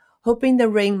rubble, hoping the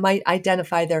ring might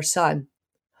identify their son.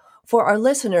 For our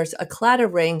listeners, a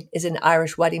claddagh ring is an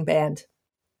Irish wedding band.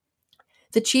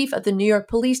 The chief of the New York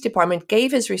Police Department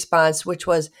gave his response, which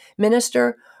was,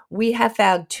 "Minister, we have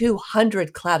found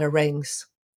 200 claddagh rings."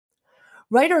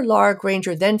 Writer Laura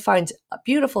Granger then finds a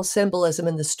beautiful symbolism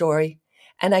in the story,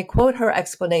 and I quote her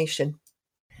explanation.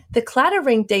 The claddagh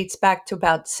ring dates back to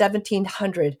about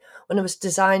 1700 when it was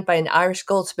designed by an Irish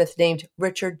goldsmith named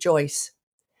Richard Joyce.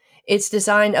 Its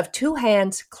design of two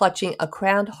hands clutching a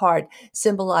crowned heart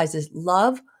symbolizes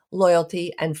love,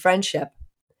 loyalty, and friendship.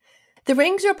 The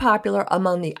rings are popular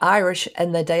among the Irish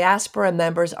and the diaspora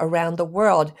members around the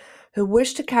world who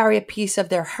wish to carry a piece of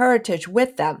their heritage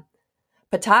with them.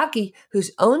 Pataki,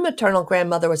 whose own maternal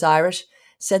grandmother was Irish,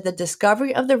 said the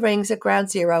discovery of the rings at Ground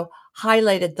Zero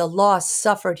highlighted the loss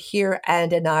suffered here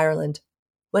and in Ireland.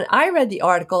 When I read the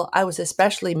article, I was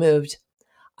especially moved.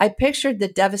 I pictured the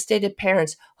devastated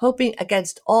parents hoping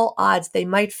against all odds they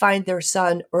might find their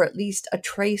son or at least a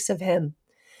trace of him.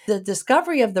 The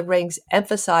discovery of the rings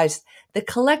emphasized the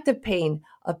collective pain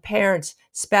of parents,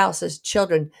 spouses,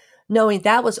 children, knowing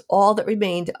that was all that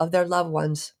remained of their loved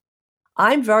ones.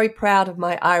 I'm very proud of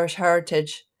my Irish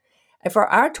heritage. And for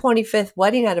our 25th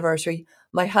wedding anniversary,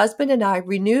 my husband and I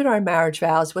renewed our marriage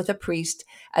vows with a priest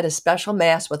at a special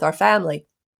mass with our family.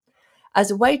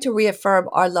 As a way to reaffirm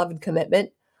our love and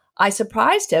commitment, I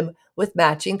surprised him with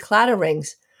matching claddagh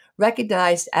rings,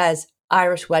 recognized as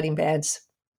Irish wedding bands.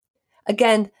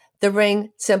 Again, the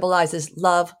ring symbolizes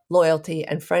love, loyalty,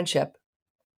 and friendship.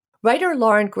 Writer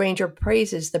Lauren Granger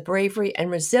praises the bravery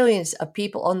and resilience of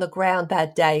people on the ground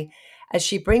that day as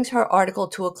she brings her article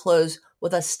to a close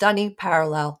with a stunning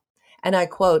parallel. And I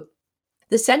quote,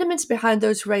 "The sentiments behind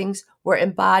those rings were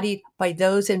embodied by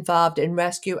those involved in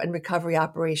rescue and recovery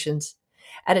operations.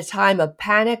 At a time of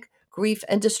panic, grief,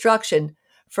 and destruction,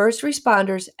 first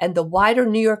responders and the wider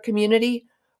New York community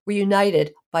were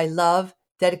united by love,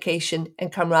 dedication,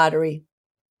 and camaraderie.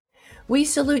 We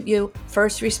salute you,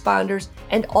 first responders,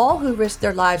 and all who risked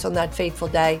their lives on that fateful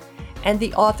day, and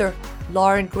the author,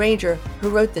 Lauren Granger, who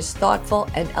wrote this thoughtful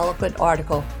and eloquent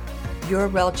article. You're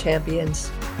real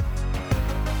champions."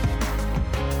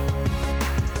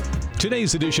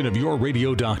 Today's edition of Your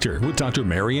Radio Doctor with Dr.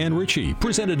 Marianne Ritchie,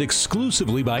 presented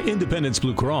exclusively by Independence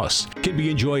Blue Cross, can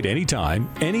be enjoyed anytime,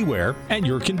 anywhere, at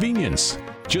your convenience.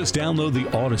 Just download the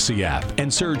Odyssey app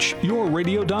and search Your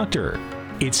Radio Doctor.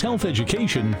 It's health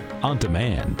education on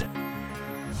demand.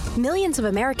 Millions of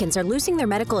Americans are losing their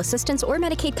medical assistance or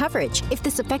Medicaid coverage. If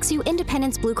this affects you,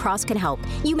 Independence Blue Cross can help.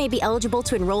 You may be eligible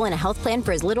to enroll in a health plan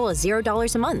for as little as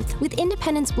 $0 a month. With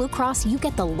Independence Blue Cross, you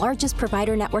get the largest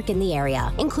provider network in the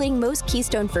area, including most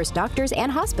Keystone First doctors and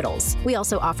hospitals. We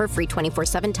also offer free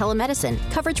 24/7 telemedicine,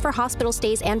 coverage for hospital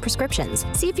stays and prescriptions.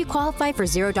 See if you qualify for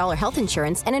 $0 health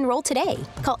insurance and enroll today.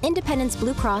 Call Independence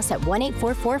Blue Cross at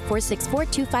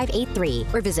 1-844-464-2583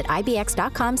 or visit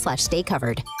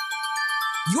ibx.com/staycovered.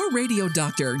 Your Radio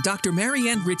Doctor, Dr.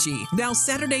 Marianne Ritchie, now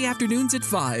Saturday afternoons at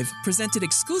 5, presented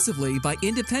exclusively by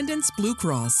Independence Blue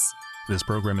Cross. This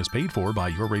program is paid for by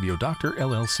Your Radio Doctor,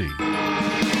 LLC.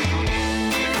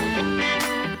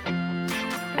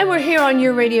 we're here on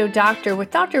Your Radio Doctor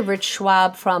with Dr. Rich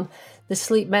Schwab from the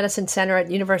Sleep Medicine Center at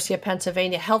University of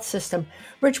Pennsylvania Health System.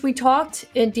 Rich, we talked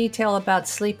in detail about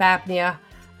sleep apnea,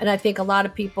 and I think a lot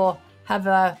of people have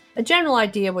a general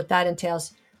idea what that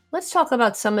entails. Let's talk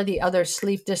about some of the other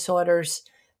sleep disorders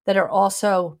that are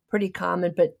also pretty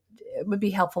common, but it would be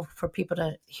helpful for people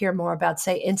to hear more about,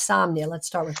 say, insomnia. Let's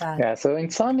start with that. Yeah, so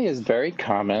insomnia is very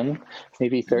common.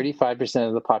 Maybe 35%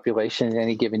 of the population in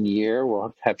any given year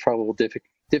will have trouble,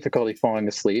 difficulty falling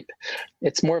asleep.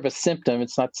 It's more of a symptom.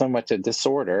 It's not so much a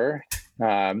disorder,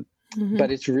 but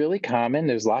it's really common.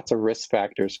 There's lots of risk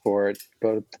factors for it,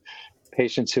 both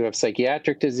patients who have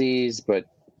psychiatric disease, but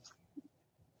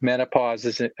menopause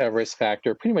is a risk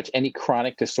factor. Pretty much any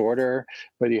chronic disorder,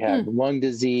 whether you have lung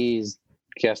disease,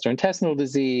 gastrointestinal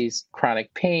disease,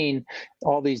 chronic pain,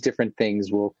 all these different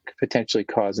things will potentially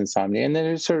cause insomnia. And then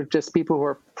there's sort of just people who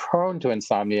are prone to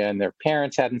insomnia and their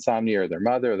parents had insomnia or their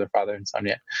mother or their father had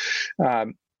insomnia.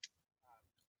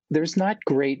 There's not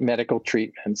great medical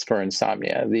treatments for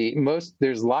insomnia.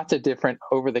 There's lots of different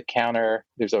over-the-counter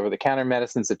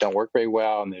medicines that don't work very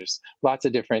well, and there's lots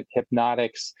of different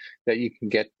hypnotics that you can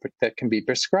get that can be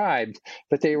prescribed,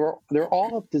 but they're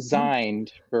all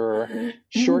designed for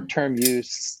short-term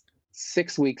use,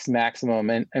 6 weeks maximum.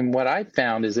 And what I've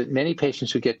found is that many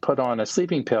patients who get put on a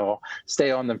sleeping pill stay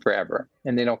on them forever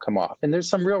and they don't come off. And there's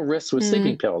some real risks with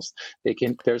sleeping pills.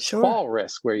 There's fall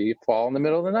risk where you fall in the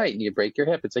middle of the night and you break your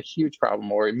hip. It's a huge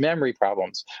problem, or memory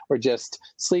problems, or just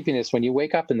sleepiness when you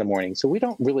wake up in the morning. So we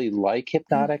don't really like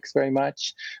hypnotics very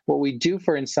much. What we do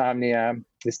for insomnia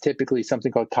is typically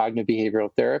something called cognitive behavioral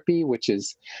therapy, which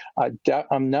is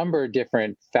a number of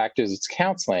different factors. It's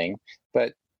counseling,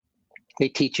 but they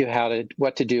teach you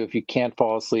what to do if you can't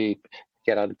fall asleep,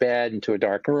 get out of bed into a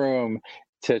dark room,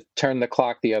 to turn the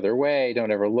clock the other way,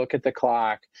 don't ever look at the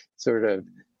clock, sort of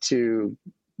to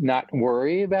not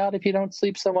worry about if you don't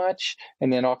sleep so much,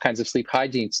 and then all kinds of sleep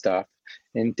hygiene stuff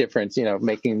and different,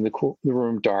 making the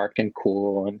room dark and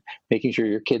cool and making sure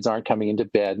your kids aren't coming into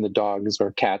bed and the dogs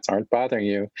or cats aren't bothering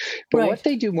you. But what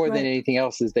they do more than anything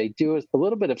else is they do a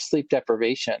little bit of sleep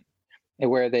deprivation,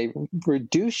 where they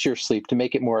reduce your sleep to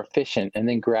make it more efficient and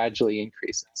then gradually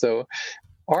increase it. So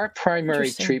our primary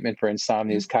treatment for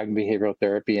insomnia is cognitive behavioral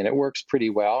therapy, and it works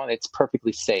pretty well, and it's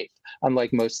perfectly safe,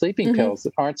 unlike most sleeping pills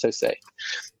that aren't so safe.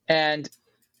 And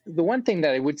the one thing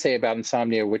that I would say about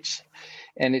insomnia,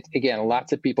 again,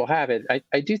 lots of people have it,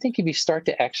 I do think if you start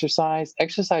to exercise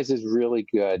is really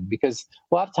good, because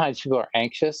a lot of times people are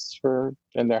anxious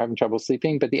and they're having trouble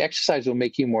sleeping, but the exercise will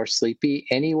make you more sleepy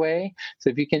anyway.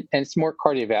 So if you can, and it's more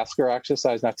cardiovascular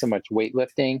exercise, not so much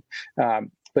weightlifting.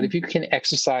 But if you can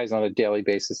exercise on a daily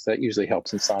basis, that usually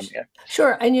helps insomnia.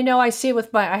 Sure. And, I see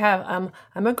I'm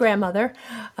a grandmother.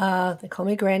 They call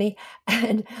me Granny.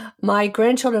 And my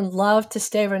grandchildren love to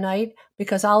stay overnight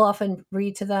because I'll often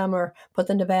read to them or put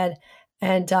them to bed.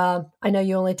 And I know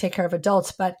you only take care of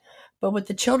adults, but with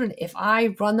the children, if I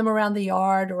run them around the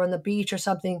yard or on the beach or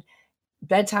something,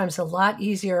 bedtime's a lot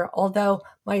easier. Although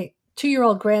my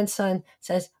 2-year-old grandson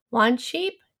says, 1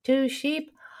 sheep, 2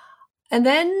 sheep. And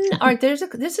then, all right,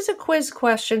 this is a quiz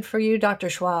question for you, Dr.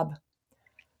 Schwab.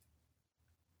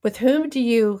 With whom do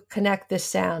you connect this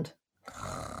sound?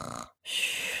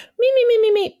 Me, me, me,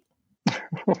 me, me.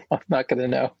 I'm not going to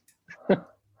know.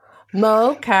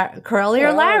 Mo, Curly,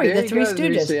 or Larry, the Three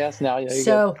Stooges. Yes, now,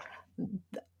 so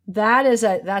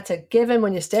that's a given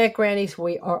when you stay at Granny's.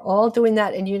 We are all doing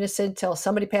that in unison till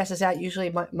somebody passes out,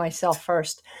 usually myself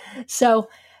first. So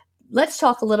let's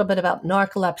talk a little bit about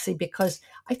narcolepsy, because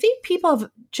I think people have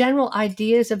general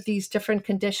ideas of these different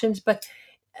conditions, but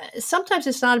sometimes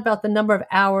it's not about the number of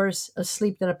hours of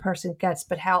sleep that a person gets,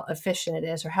 but how efficient it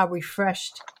is or how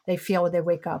refreshed they feel when they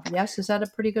wake up. Yes? Is that a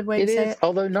pretty good way to say it?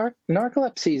 Although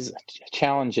narcolepsy is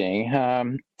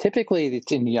challenging. Typically,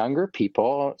 it's in younger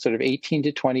people, sort of 18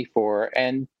 to 24,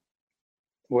 and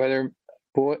whether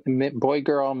boy,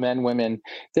 girl, men, women,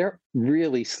 they're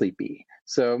really sleepy.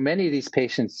 So many of these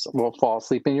patients will fall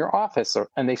asleep in your office,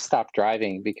 and they stop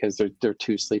driving because they're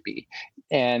too sleepy,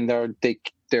 and they're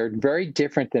very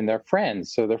different than their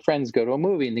friends. So their friends go to a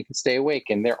movie and they can stay awake,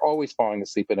 and they're always falling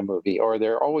asleep in a movie, or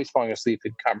they're always falling asleep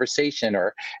in conversation,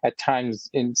 or at times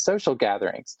in social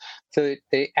gatherings. So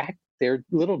they're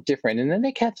a little different. And then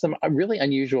they have some really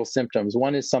unusual symptoms.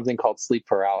 One is something called sleep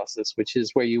paralysis, which is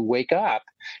where you wake up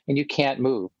and you can't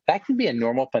move. That can be a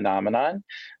normal phenomenon,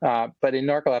 but in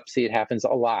narcolepsy, it happens a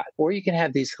lot. Or you can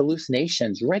have these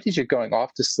hallucinations right as you're going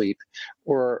off to sleep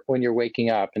or when you're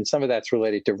waking up. And some of that's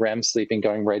related to REM sleep and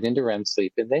going right into REM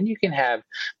sleep. And then you can have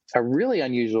a really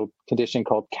unusual condition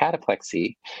called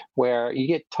cataplexy, where you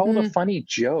get told a funny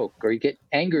joke or you get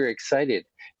angry or excited,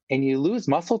 and you lose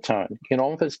muscle tone. You can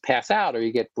almost pass out, or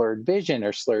you get blurred vision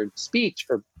or slurred speech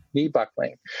or knee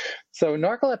buckling. So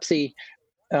narcolepsy,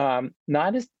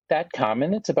 not as that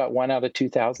common. It's about 1 out of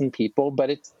 2,000 people, but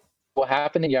it will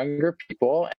happen in younger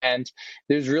people. And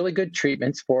there's really good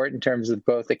treatments for it in terms of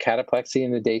both the cataplexy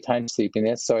and the daytime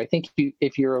sleepiness. So I think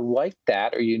if you're like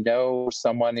that, or you know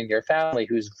someone in your family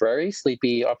who's very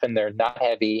sleepy, often they're not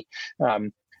heavy,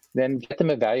 then get them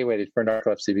evaluated for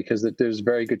narcolepsy, because there's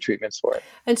very good treatments for it.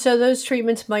 And so those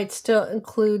treatments might still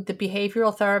include the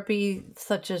behavioral therapy,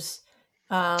 such as,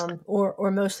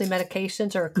 or mostly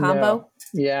medications, or a combo?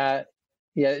 No.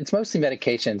 Yeah, it's mostly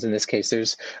medications in this case.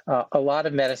 There's a lot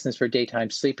of medicines for daytime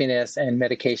sleepiness and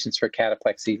medications for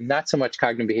cataplexy, not so much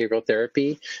cognitive behavioral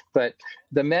therapy, but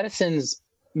the medicines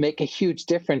make a huge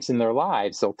difference in their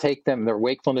lives. They'll take them, they're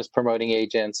wakefulness promoting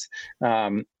agents,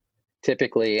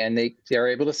 typically, and they're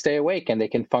able to stay awake and they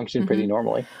can function pretty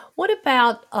normally. What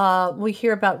about, we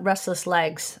hear about restless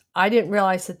legs. I didn't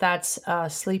realize that that's a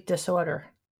sleep disorder.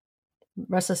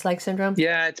 Restless leg syndrome?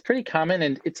 Yeah, it's pretty common,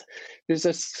 and there's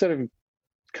a sort of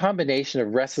combination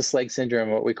of restless leg syndrome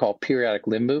and what we call periodic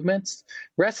limb movements.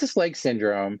 Restless leg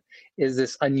syndrome is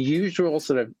this unusual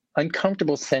sort of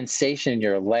uncomfortable sensation in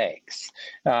your legs,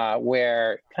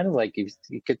 where kind of like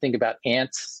you could think about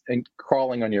ants and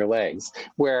crawling on your legs,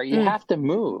 where you have to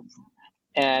move.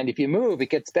 And if you move, it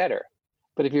gets better.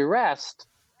 But if you rest,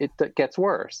 it gets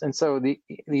worse. And so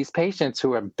these patients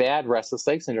who have bad restless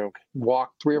leg syndrome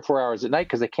walk 3 or 4 hours at night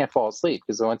because they can't fall asleep,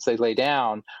 because once they lay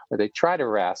down or they try to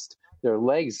rest, their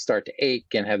legs start to ache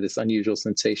and have this unusual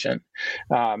sensation.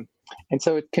 And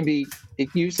so it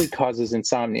usually causes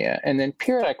insomnia. And then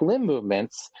periodic limb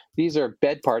movements, these are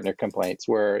bed partner complaints,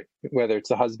 where whether it's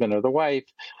the husband or the wife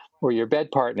or your bed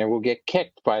partner will get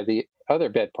kicked by the other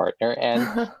bed partner,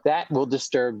 and that will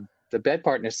disturb the bed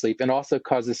partner's sleep and also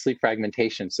causes sleep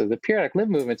fragmentation. So the periodic limb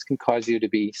movements can cause you to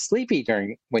be sleepy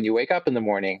when you wake up in the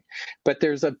morning, but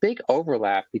there's a big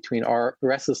overlap between our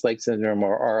restless leg syndrome,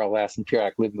 or RLS, and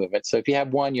periodic limb movements. So if you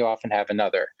have one, you often have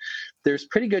another. There's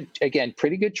pretty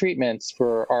good treatments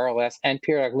for RLS and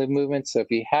periodic limb movements. So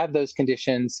if you have those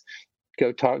conditions,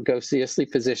 go see a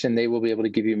sleep physician. They will be able to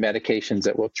give you medications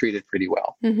that will treat it pretty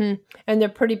well. And they're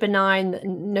pretty benign,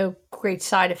 no great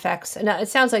side effects. And it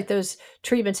sounds like those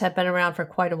treatments have been around for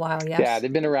quite a while, yes? Yeah,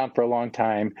 they've been around for a long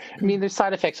time. I mean, there's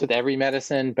side effects with every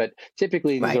medicine, but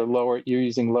typically these are lower. You're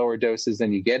using lower doses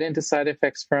than you get into side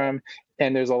effects from.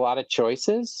 And there's a lot of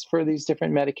choices for these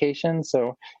different medications.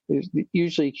 So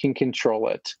usually you can control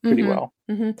it pretty well.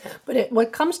 But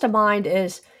what comes to mind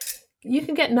is you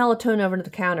can get melatonin over the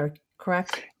counter,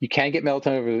 correct? You can get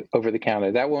melatonin over the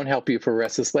counter. That won't help you for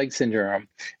restless leg syndrome.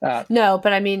 No,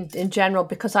 but I mean in general,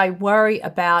 because I worry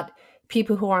about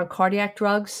people who are on cardiac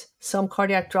drugs. Some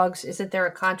cardiac drugs, isn't there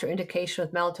a contraindication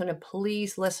with melatonin?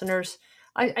 Please, listeners,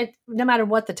 I no matter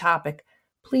what the topic,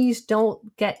 please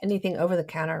don't get anything over the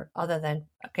counter other than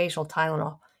occasional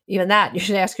Tylenol. Even that, you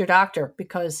should ask your doctor,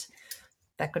 because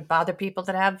that could bother people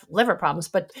that have liver problems.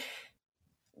 But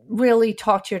really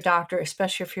talk to your doctor,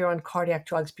 especially if you're on cardiac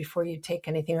drugs, before you take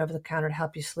anything over the counter to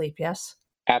help you sleep. Yes?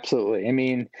 Absolutely. I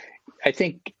mean, I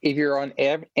think if you're on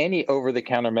any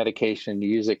over-the-counter medication, you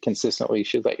use it consistently. You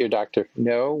should let your doctor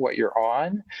know what you're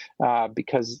on,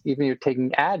 because even you're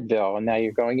taking Advil and now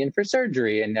you're going in for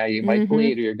surgery, and now you might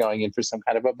bleed, or you're going in for some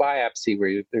kind of a biopsy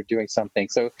where they're doing something.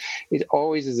 So it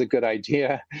always is a good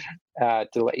idea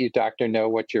to let your doctor know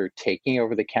what you're taking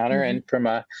over the counter. And from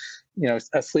a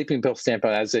sleeping pill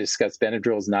standpoint, as I discussed,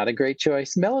 Benadryl is not a great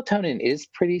choice. Melatonin is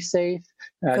pretty safe.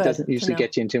 It doesn't usually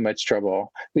get you in too much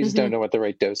trouble. We just don't know what the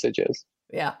right dosage is.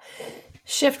 Yeah.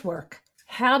 Shift work.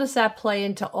 How does that play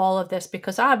into all of this?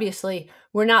 Because obviously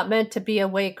we're not meant to be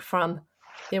awake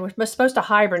we're supposed to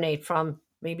hibernate from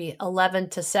maybe 11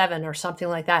 to 7 or something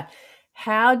like that.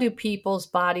 How do people's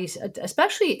bodies,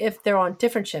 especially if they're on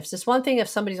different shifts? It's one thing if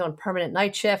somebody's on permanent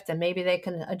night shift and maybe they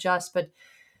can adjust, but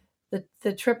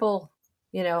the triple,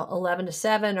 11 to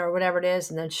 7 or whatever it is,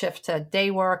 and then shift to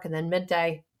day work and then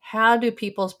midday. How do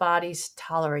people's bodies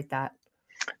tolerate that?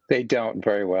 They don't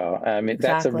very well. I mean,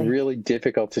 That's a really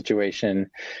difficult situation.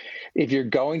 If you're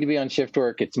going to be on shift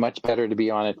work, it's much better to be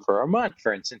on it for a month.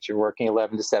 For instance, you're working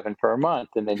 11 to 7 for a month,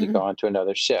 and then you go on to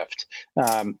another shift.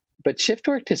 But shift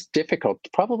work is difficult.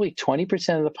 Probably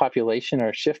 20% of the population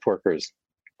are shift workers,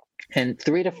 and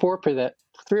 3 or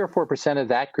 4% of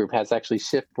that group has actually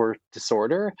shift work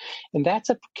disorder. And that's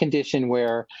a condition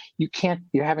where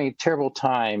you're having a terrible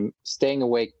time staying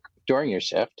awake during your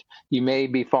shift. You may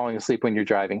be falling asleep when you're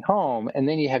driving home, and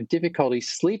then you have difficulty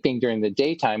sleeping during the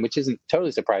daytime, which isn't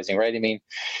totally surprising, right? I mean,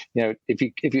 if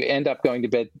you end up going to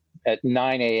bed at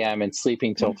 9 a.m. and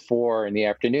sleeping till 4 in the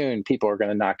afternoon, people are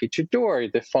going to knock at your door.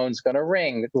 The phone's going to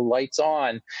ring. The light's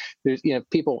on. There's,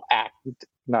 people act,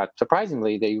 not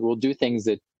surprisingly, they will do things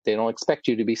that they don't expect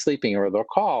you to be sleeping, or they'll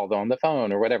call on the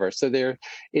phone or whatever. So you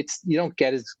don't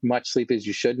get as much sleep as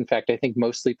you should. In fact, I think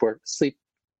most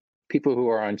people who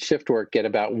are on shift work get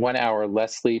about 1 hour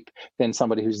less sleep than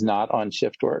somebody who's not on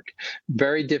shift work.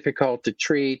 Very difficult to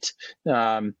treat.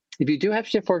 If you do have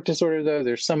shift work disorder, though,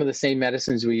 there's some of the same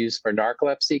medicines we use for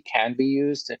narcolepsy can be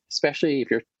used, especially if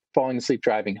you're falling asleep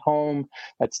driving home.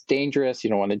 That's dangerous.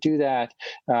 You don't want to do that.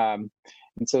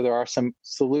 And so there are some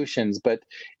solutions, but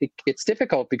it's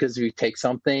difficult because if you take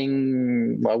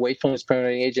something, a wakefulness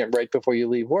promoting agent right before you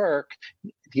leave work,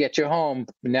 to get you home,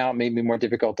 now it may be more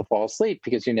difficult to fall asleep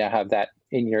because you now have that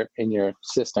in your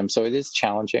system. So it is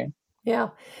challenging.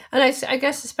 Yeah. And I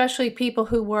guess especially people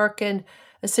who work in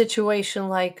a situation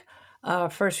like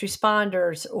first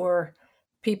responders or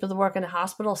people that work in a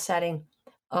hospital setting,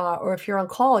 or if you're on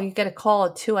call, you get a call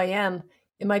at 2 a.m.,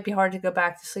 it might be hard to go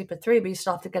back to sleep at 3, but you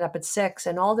still have to get up at 6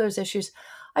 and all those issues.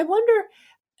 I wonder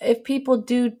if people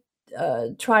do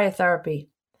try a therapy.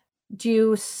 Do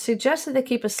you suggest that they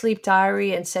keep a sleep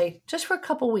diary and say, just for a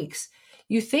couple weeks,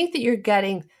 you think that you're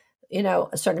getting, a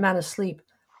certain amount of sleep.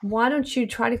 Why don't you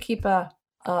try to keep a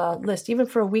list, even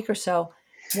for a week or so?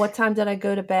 What time did I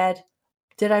go to bed?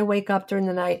 Did I wake up during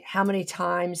the night? How many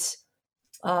times?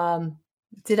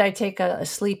 Did I take a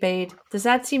sleep aid? Does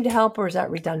that seem to help, or is that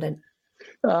redundant?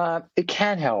 It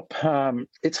can help.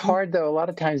 It's hard, though. A lot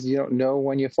of times you don't know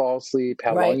when you fall asleep,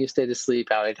 how long you stayed asleep,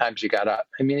 how many times you got up.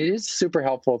 I mean, it is super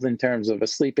helpful in terms of a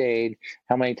sleep aid.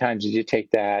 How many times did you take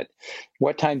that?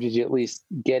 What time did you at least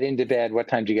get into bed? What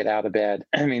time did you get out of bed?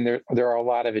 I mean, there are a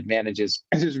lot of advantages.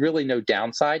 There's really no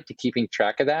downside to keeping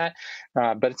track of that,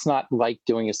 but it's not like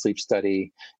doing a sleep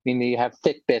study. I mean, you have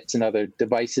Fitbits and other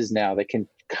devices now that can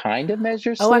kind of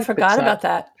measure sleep. Oh, I forgot about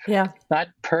that. Yeah. Not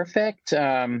perfect.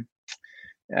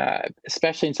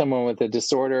 Especially in someone with a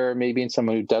disorder, maybe in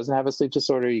someone who doesn't have a sleep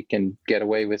disorder, you can get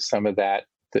away with some of that.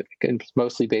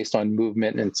 Mostly based on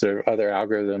movement and sort of other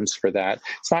algorithms for that.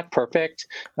 It's not perfect,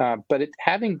 but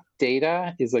having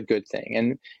data is a good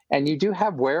thing. And you do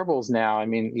have wearables now. I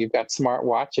mean, you've got smart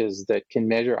watches that can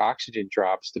measure oxygen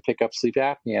drops to pick up sleep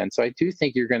apnea. And so I do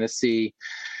think you're going to see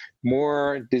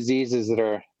more diseases that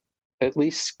are at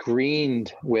least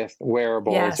screened with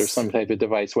wearables or some type of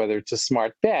device, whether it's a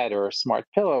smart bed or a smart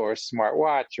pillow or a smart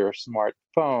watch or a smart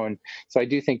phone. So I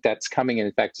do think that's coming. And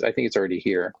in fact, I think it's already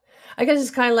here. I guess it's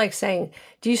kind of like saying,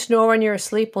 do you snore when you're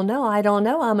asleep? Well, no, I don't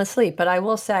know. I'm asleep. But I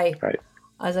will say,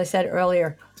 as I said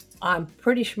earlier, I'm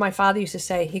pretty sure my father used to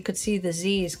say he could see the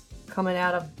Z's coming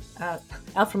out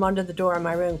from under the door in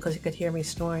my room because he could hear me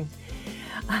snoring.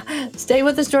 Stay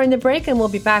with us during the break and we'll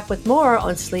be back with more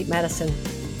on sleep medicine.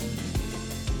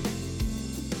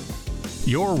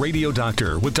 Your Radio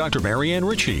Doctor with Dr. Marianne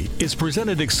Ritchie is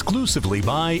presented exclusively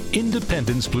by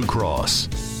Independence Blue Cross.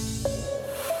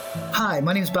 Hi,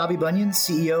 my name is Bobby Bunyan,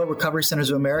 CEO of Recovery Centers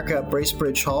of America at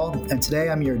Bracebridge Hall, and today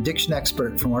I'm your addiction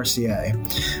expert from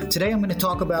RCA. Today I'm going to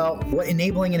talk about what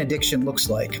enabling an addiction looks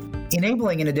like.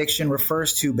 Enabling an addiction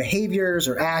refers to behaviors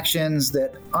or actions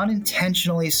that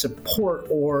unintentionally support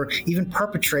or even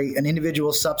perpetrate an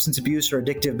individual's substance abuse or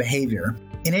addictive behavior.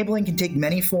 Enabling can take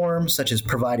many forms, such as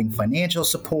providing financial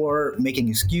support, making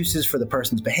excuses for the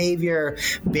person's behavior,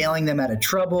 bailing them out of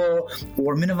trouble,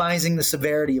 or minimizing the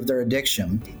severity of their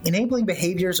addiction. Enabling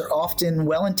behaviors are often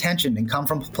well-intentioned and come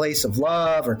from a place of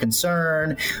love or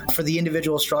concern for the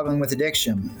individual struggling with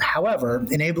addiction. However,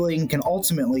 enabling can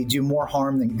ultimately do more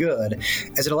harm than good,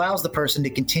 as it allows the person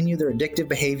to continue their addictive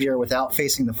behavior without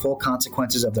facing the full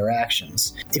consequences of their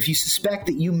actions. If you suspect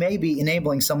that you may be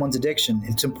enabling someone's addiction,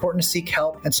 it's important to seek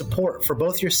help and support for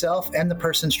both yourself and the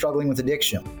person struggling with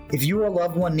addiction. If you or a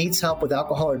loved one needs help with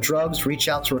alcohol or drugs, reach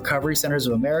out to Recovery Centers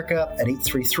of America at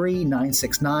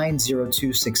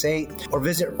 833-969-0268 or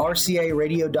visit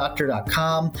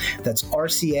rcaradiodoctor.com. That's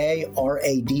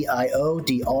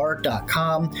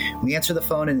rcaradiodr.com. We answer the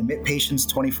phone and admit patients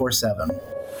 24/7.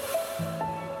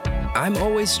 I'm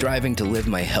always striving to live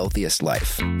my healthiest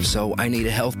life, so I need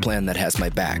a health plan that has my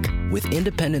back. With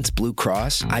Independence Blue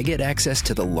Cross, I get access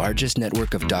to the largest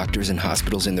network of doctors and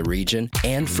hospitals in the region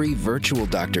and free virtual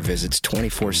doctor visits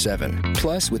 24/7.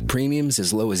 Plus, with premiums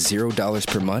as low as $0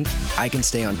 per month, I can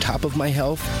stay on top of my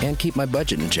health and keep my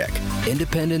budget in check.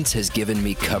 Independence has given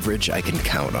me coverage I can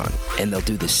count on, and they'll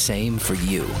do the same for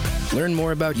you. Learn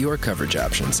more about your coverage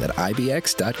options at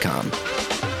ibx.com.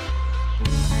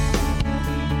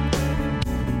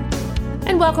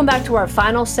 And welcome back to our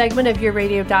final segment of Your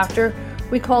Radio Doctor.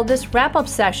 We call this wrap-up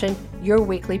session Your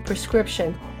Weekly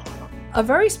Prescription. A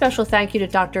very special thank you to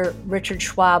Dr. Richard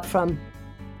Schwab from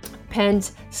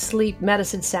Penn's Sleep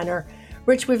Medicine Center.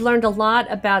 Rich, we've learned a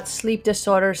lot about sleep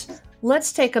disorders.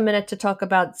 Let's take a minute to talk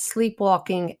about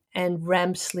sleepwalking and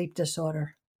REM sleep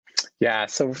disorder. Yeah,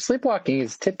 so sleepwalking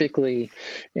is typically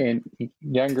in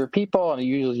younger people, and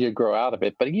usually you grow out of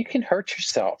it, but you can hurt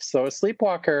yourself. So a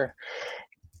sleepwalker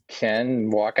can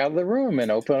walk out of the room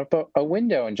and open up a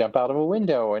window and jump out of a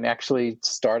window and actually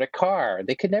start a car.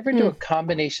 They could never do a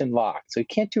combination lock. So you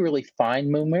can't do really fine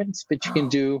movements, but you can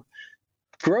do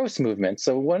gross movements.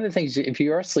 So one of the things, if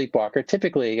you are a sleepwalker,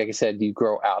 typically, like I said, you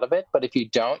grow out of it. But if you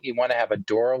don't, you want to have a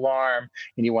door alarm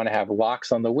and you want to have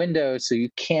locks on the windows so you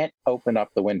can't open up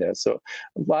the windows. So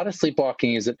a lot of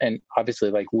sleepwalking is, and obviously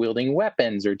like wielding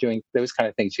weapons or doing those kind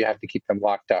of things, you have to keep them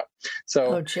locked up.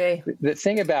 So the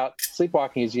thing about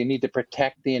sleepwalking is you need to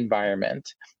protect the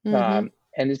environment. And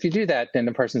if you do that, then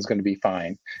the person's going to be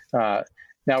fine.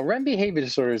 Now, REM behavior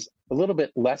disorder is a little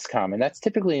bit less common. That's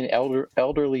typically in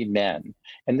elderly men.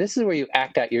 And this is where you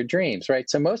act out your dreams, right?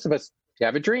 So most of us, you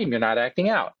have a dream, you're not acting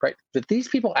out, right? But these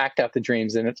people act out the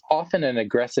dreams, and it's often an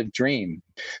aggressive dream.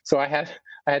 So I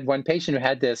had one patient who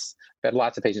had this, I had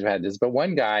lots of patients who had this, but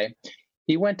one guy,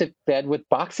 he went to bed with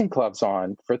boxing gloves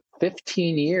on for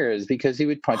 15 years because he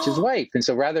would punch his wife. And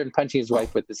so rather than punching his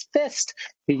wife with his fist,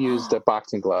 he used a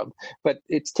boxing glove. But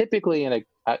it's typically in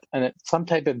some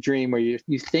type of dream where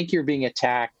you think you're being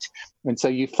attacked, and so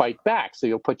you fight back. So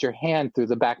you'll put your hand through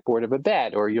the backboard of a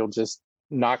bed, or you'll just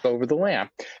knock over the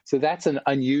lamp. So that's an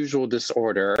unusual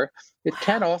disorder. It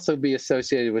can also be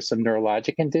associated with some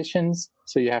neurologic conditions,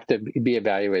 so you have to be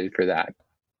evaluated for that.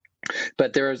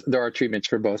 But there are treatments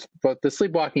for both. But the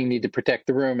sleepwalking, you need to protect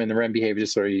the room, and the REM behavior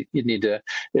disorder, you need to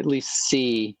at least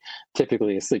see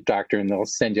typically a sleep doctor, and they'll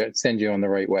send you on the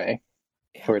right way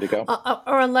for it to go.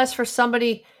 Or unless for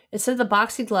somebody, instead of the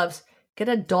boxing gloves, get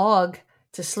a dog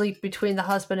to sleep between the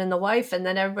husband and the wife, and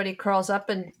then everybody curls up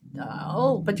and,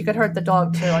 but you could hurt the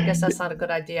dog too. I guess that's not a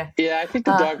good idea. Yeah, I think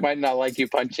the dog might not like you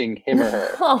punching him or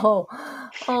her.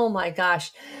 Oh my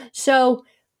gosh. So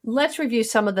let's review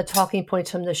some of the talking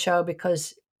points from the show,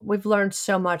 because we've learned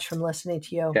so much from listening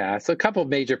to you. Yeah, so a couple of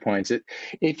major points.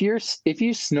 If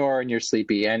you snore and you're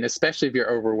sleepy, and especially if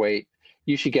you're overweight,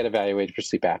 you should get evaluated for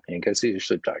sleep apnea and go see your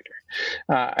sleep doctor.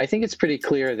 I think it's pretty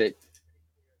clear that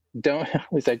at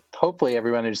least hopefully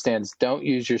everyone understands, don't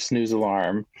use your snooze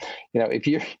alarm. If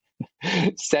you're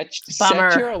set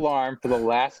your alarm for the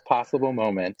last possible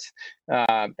moment,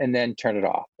 and then turn it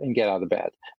off and get out of bed.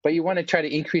 But you want to try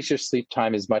to increase your sleep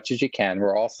time as much as you can.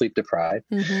 We're all sleep deprived.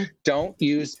 Don't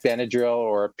use Benadryl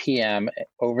or PM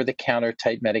over-the-counter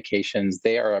type medications.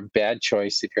 They are a bad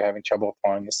choice if you're having trouble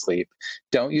falling asleep.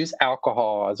 Don't use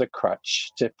alcohol as a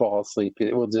crutch to fall asleep.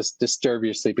 It will just disturb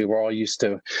your sleep. We're all used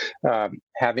to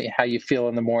having how you feel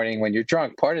in the morning when you're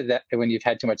drunk. Part of that, when you've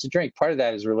had too much to drink, part of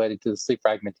that is related to the sleep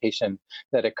fragmentation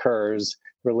that occurs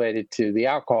related to the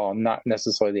alcohol, not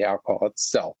necessarily the alcohol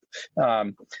itself.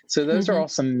 So those are all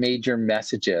some major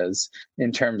messages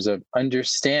in terms of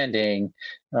understanding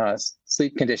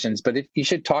sleep conditions. But if you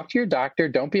should talk to your doctor,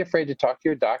 don't be afraid to talk to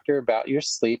your doctor about your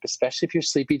sleep, especially if you're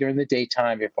sleepy during the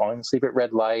daytime, you're falling asleep at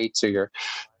red lights, or you're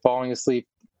falling asleep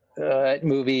at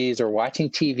movies or watching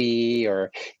TV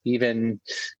or even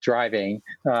driving.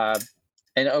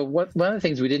 And one of the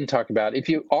things we didn't talk about, if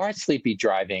you are sleepy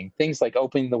driving, things like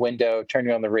opening the window,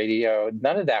 turning on the radio,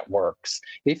 none of that works.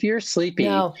 If you're sleepy,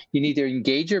 you need to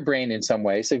engage your brain in some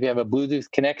way. So if you have a Bluetooth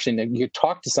connection and you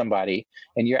talk to somebody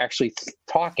and you're actually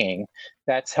talking,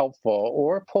 that's helpful.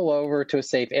 Or pull over to a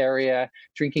safe area.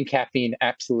 Drinking caffeine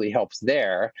absolutely helps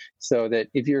there. So that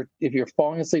if you're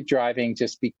falling asleep driving,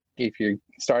 if you're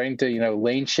starting to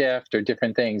lane shift or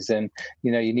different things, then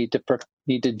you need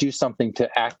to do something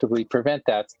to actively prevent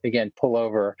that. Again, pull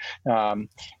over.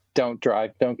 Don't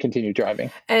drive. Don't continue driving.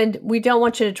 And we don't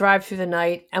want you to drive through the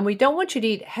night, and we don't want you to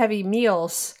eat heavy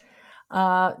meals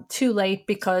too late,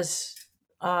 because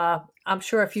I'm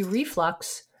sure if you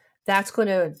reflux, that's going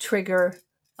to trigger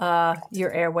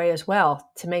your airway as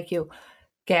well to make you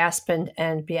gasp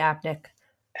and be apneic.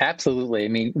 Absolutely. I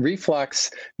mean, reflux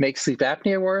makes sleep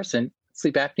apnea worse, and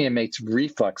sleep apnea makes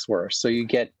reflux worse. So you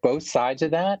get both sides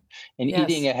of that. And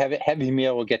eating a heavy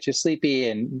meal will get you sleepy.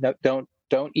 And don't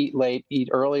eat late. Eat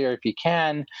earlier if you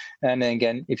can. And then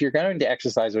again, if you're going to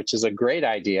exercise, which is a great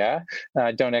idea,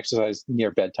 don't exercise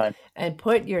near bedtime. And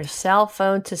put your cell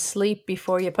phone to sleep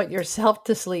before you put yourself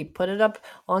to sleep. Put it up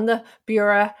on the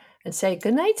bureau and say,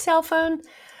 "Good night, cell phone."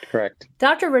 Correct.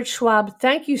 Dr. Rich Schwab,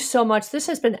 thank you so much. This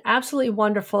has been absolutely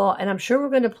wonderful. And I'm sure we're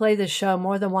going to play this show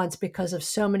more than once because of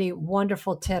so many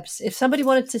wonderful tips. If somebody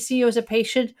wanted to see you as a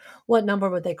patient, what number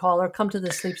would they call, or come to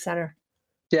the sleep center?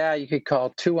 Yeah, you could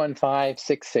call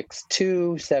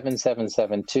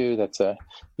 215-662-7772.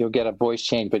 You'll get a voice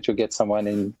change, but you'll get someone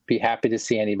and be happy to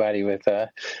see anybody with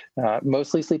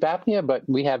mostly sleep apnea, but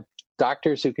we have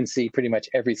doctors who can see pretty much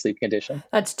every sleep condition.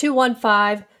 That's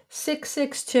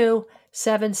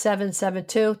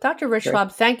 215-662-7772. Dr. Rich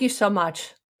Schwab, thank you so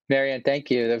much. Marianne,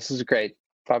 thank you. This is great.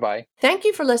 Bye-bye. Thank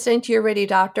you for listening to Your Radio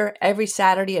Doctor every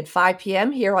Saturday at 5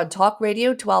 p.m. here on Talk Radio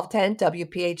 1210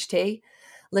 WPHT.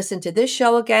 Listen to this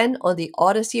show again on the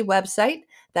Odyssey website.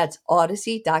 That's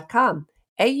odyssey.com,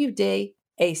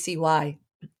 AUDACY.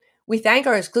 We thank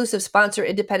our exclusive sponsor,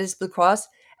 Independence Blue Cross,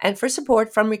 and for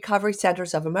support from Recovery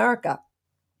Centers of America.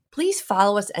 Please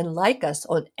follow us and like us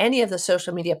on any of the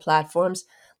social media platforms,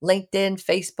 LinkedIn,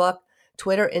 Facebook,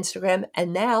 Twitter, Instagram,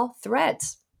 and now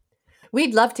Threads.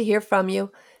 We'd love to hear from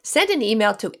you. Send an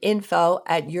email to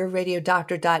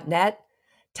info@yourradiodoctor.net.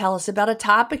 Tell us about a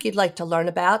topic you'd like to learn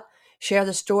about. Share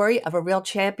the story of a real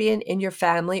champion in your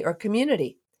family or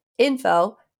community.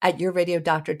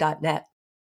 info@yourradiodoctor.net.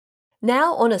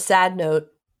 Now, on a sad note,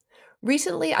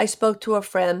 recently I spoke to a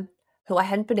friend who I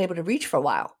hadn't been able to reach for a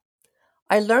while.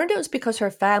 I learned it was because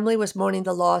her family was mourning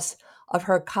the loss of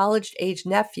her college-age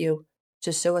nephew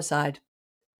to suicide.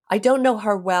 I don't know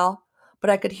her well, but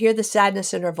I could hear the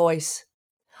sadness in her voice.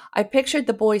 I pictured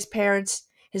the boy's parents,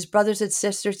 his brothers and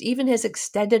sisters, even his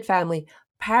extended family,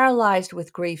 paralyzed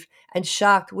with grief and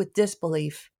shocked with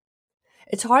disbelief.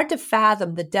 It's hard to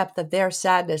fathom the depth of their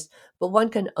sadness, but one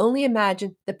can only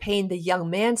imagine the pain the young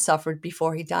man suffered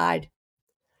before he died.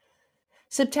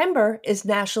 September is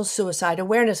National Suicide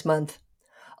Awareness Month.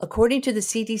 According to the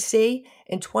CDC,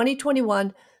 in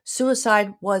 2021,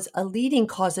 suicide was a leading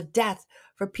cause of death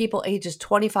for people ages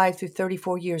 25 through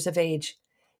 34 years of age.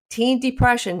 Teen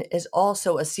depression is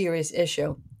also a serious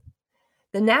issue.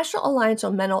 The National Alliance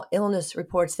on Mental Illness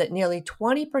reports that nearly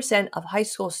 20% of high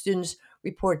school students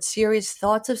report serious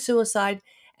thoughts of suicide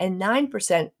and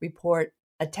 9% report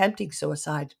attempting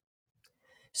suicide.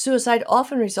 Suicide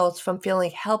often results from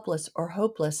feeling helpless or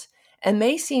hopeless and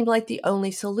may seem like the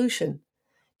only solution.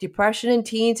 Depression in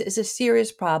teens is a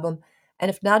serious problem, and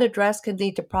if not addressed, can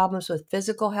lead to problems with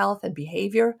physical health and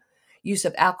behavior, use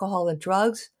of alcohol and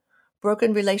drugs,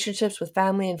 broken relationships with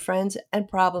family and friends, and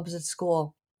problems at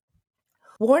school.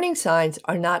 Warning signs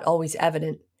are not always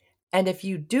evident, and if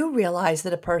you do realize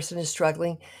that a person is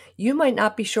struggling, you might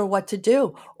not be sure what to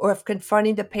do or if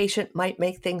confronting the patient might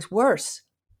make things worse.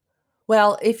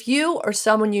 Well, if you or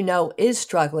someone you know is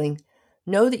struggling,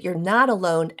 know that you're not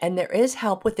alone and there is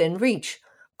help within reach.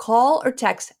 Call or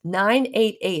text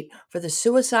 988 for the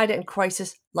Suicide and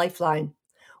Crisis Lifeline.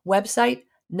 Website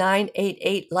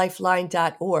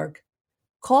 988lifeline.org.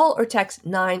 Call or text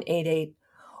 988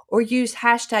 or use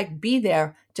hashtag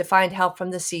 #BeThere to find help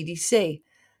from the CDC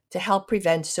to help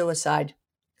prevent suicide.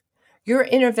 Your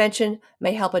intervention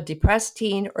may help a depressed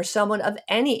teen or someone of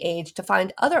any age to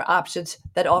find other options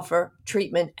that offer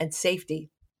treatment and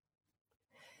safety.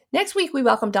 Next week, we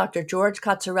welcome Dr. George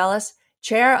Katsarelis,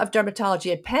 Chair of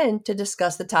Dermatology at Penn, to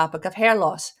discuss the topic of hair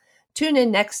loss. Tune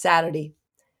in next Saturday.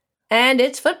 And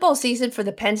it's football season for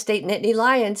the Penn State Nittany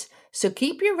Lions, so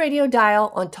keep your radio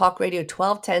dial on Talk Radio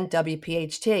 1210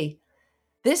 WPHT.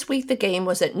 This week the game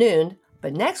was at noon,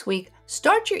 but next week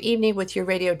start your evening with your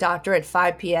radio doctor at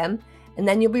 5 p.m., and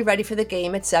then you'll be ready for the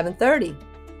game at 7:30.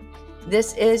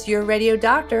 This is your radio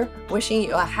doctor, wishing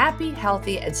you a happy,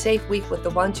 healthy, and safe week with the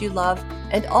ones you love,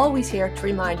 and always here to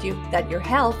remind you that your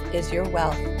health is your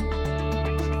wealth.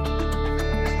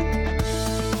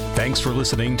 Thanks for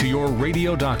listening to Your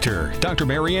Radio Doctor, Dr.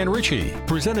 Marianne Ritchie,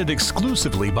 presented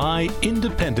exclusively by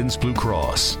Independence Blue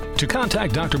Cross. To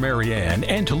contact Dr. Marianne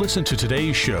and to listen to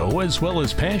today's show as well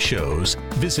as past shows,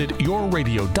 visit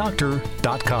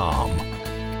yourradiodoctor.com.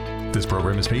 This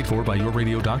program is paid for by Your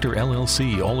Radio Doctor,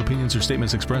 LLC. All opinions or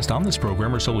statements expressed on this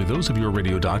program are solely those of Your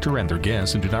Radio Doctor and their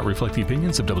guests and do not reflect the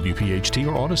opinions of WPHT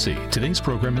or Odyssey. Today's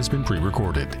program has been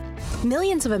pre-recorded.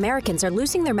 Millions of Americans are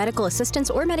losing their medical assistance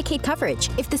or Medicaid coverage.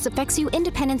 If this affects you,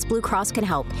 Independence Blue Cross can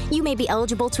help. You may be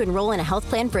eligible to enroll in a health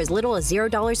plan for as little as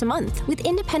 $0 a month. With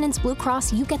Independence Blue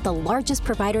Cross, you get the largest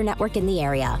provider network in the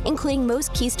area, including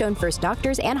most Keystone First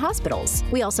doctors and hospitals.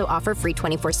 We also offer free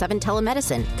 24/7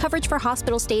 telemedicine, coverage for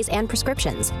hospital stays and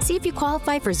prescriptions. See if you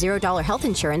qualify for $0 health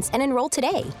insurance and enroll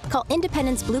today. Call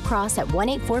Independence Blue Cross at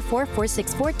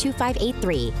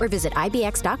 1-844-464-2583 or visit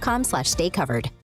ibx.com/staycovered.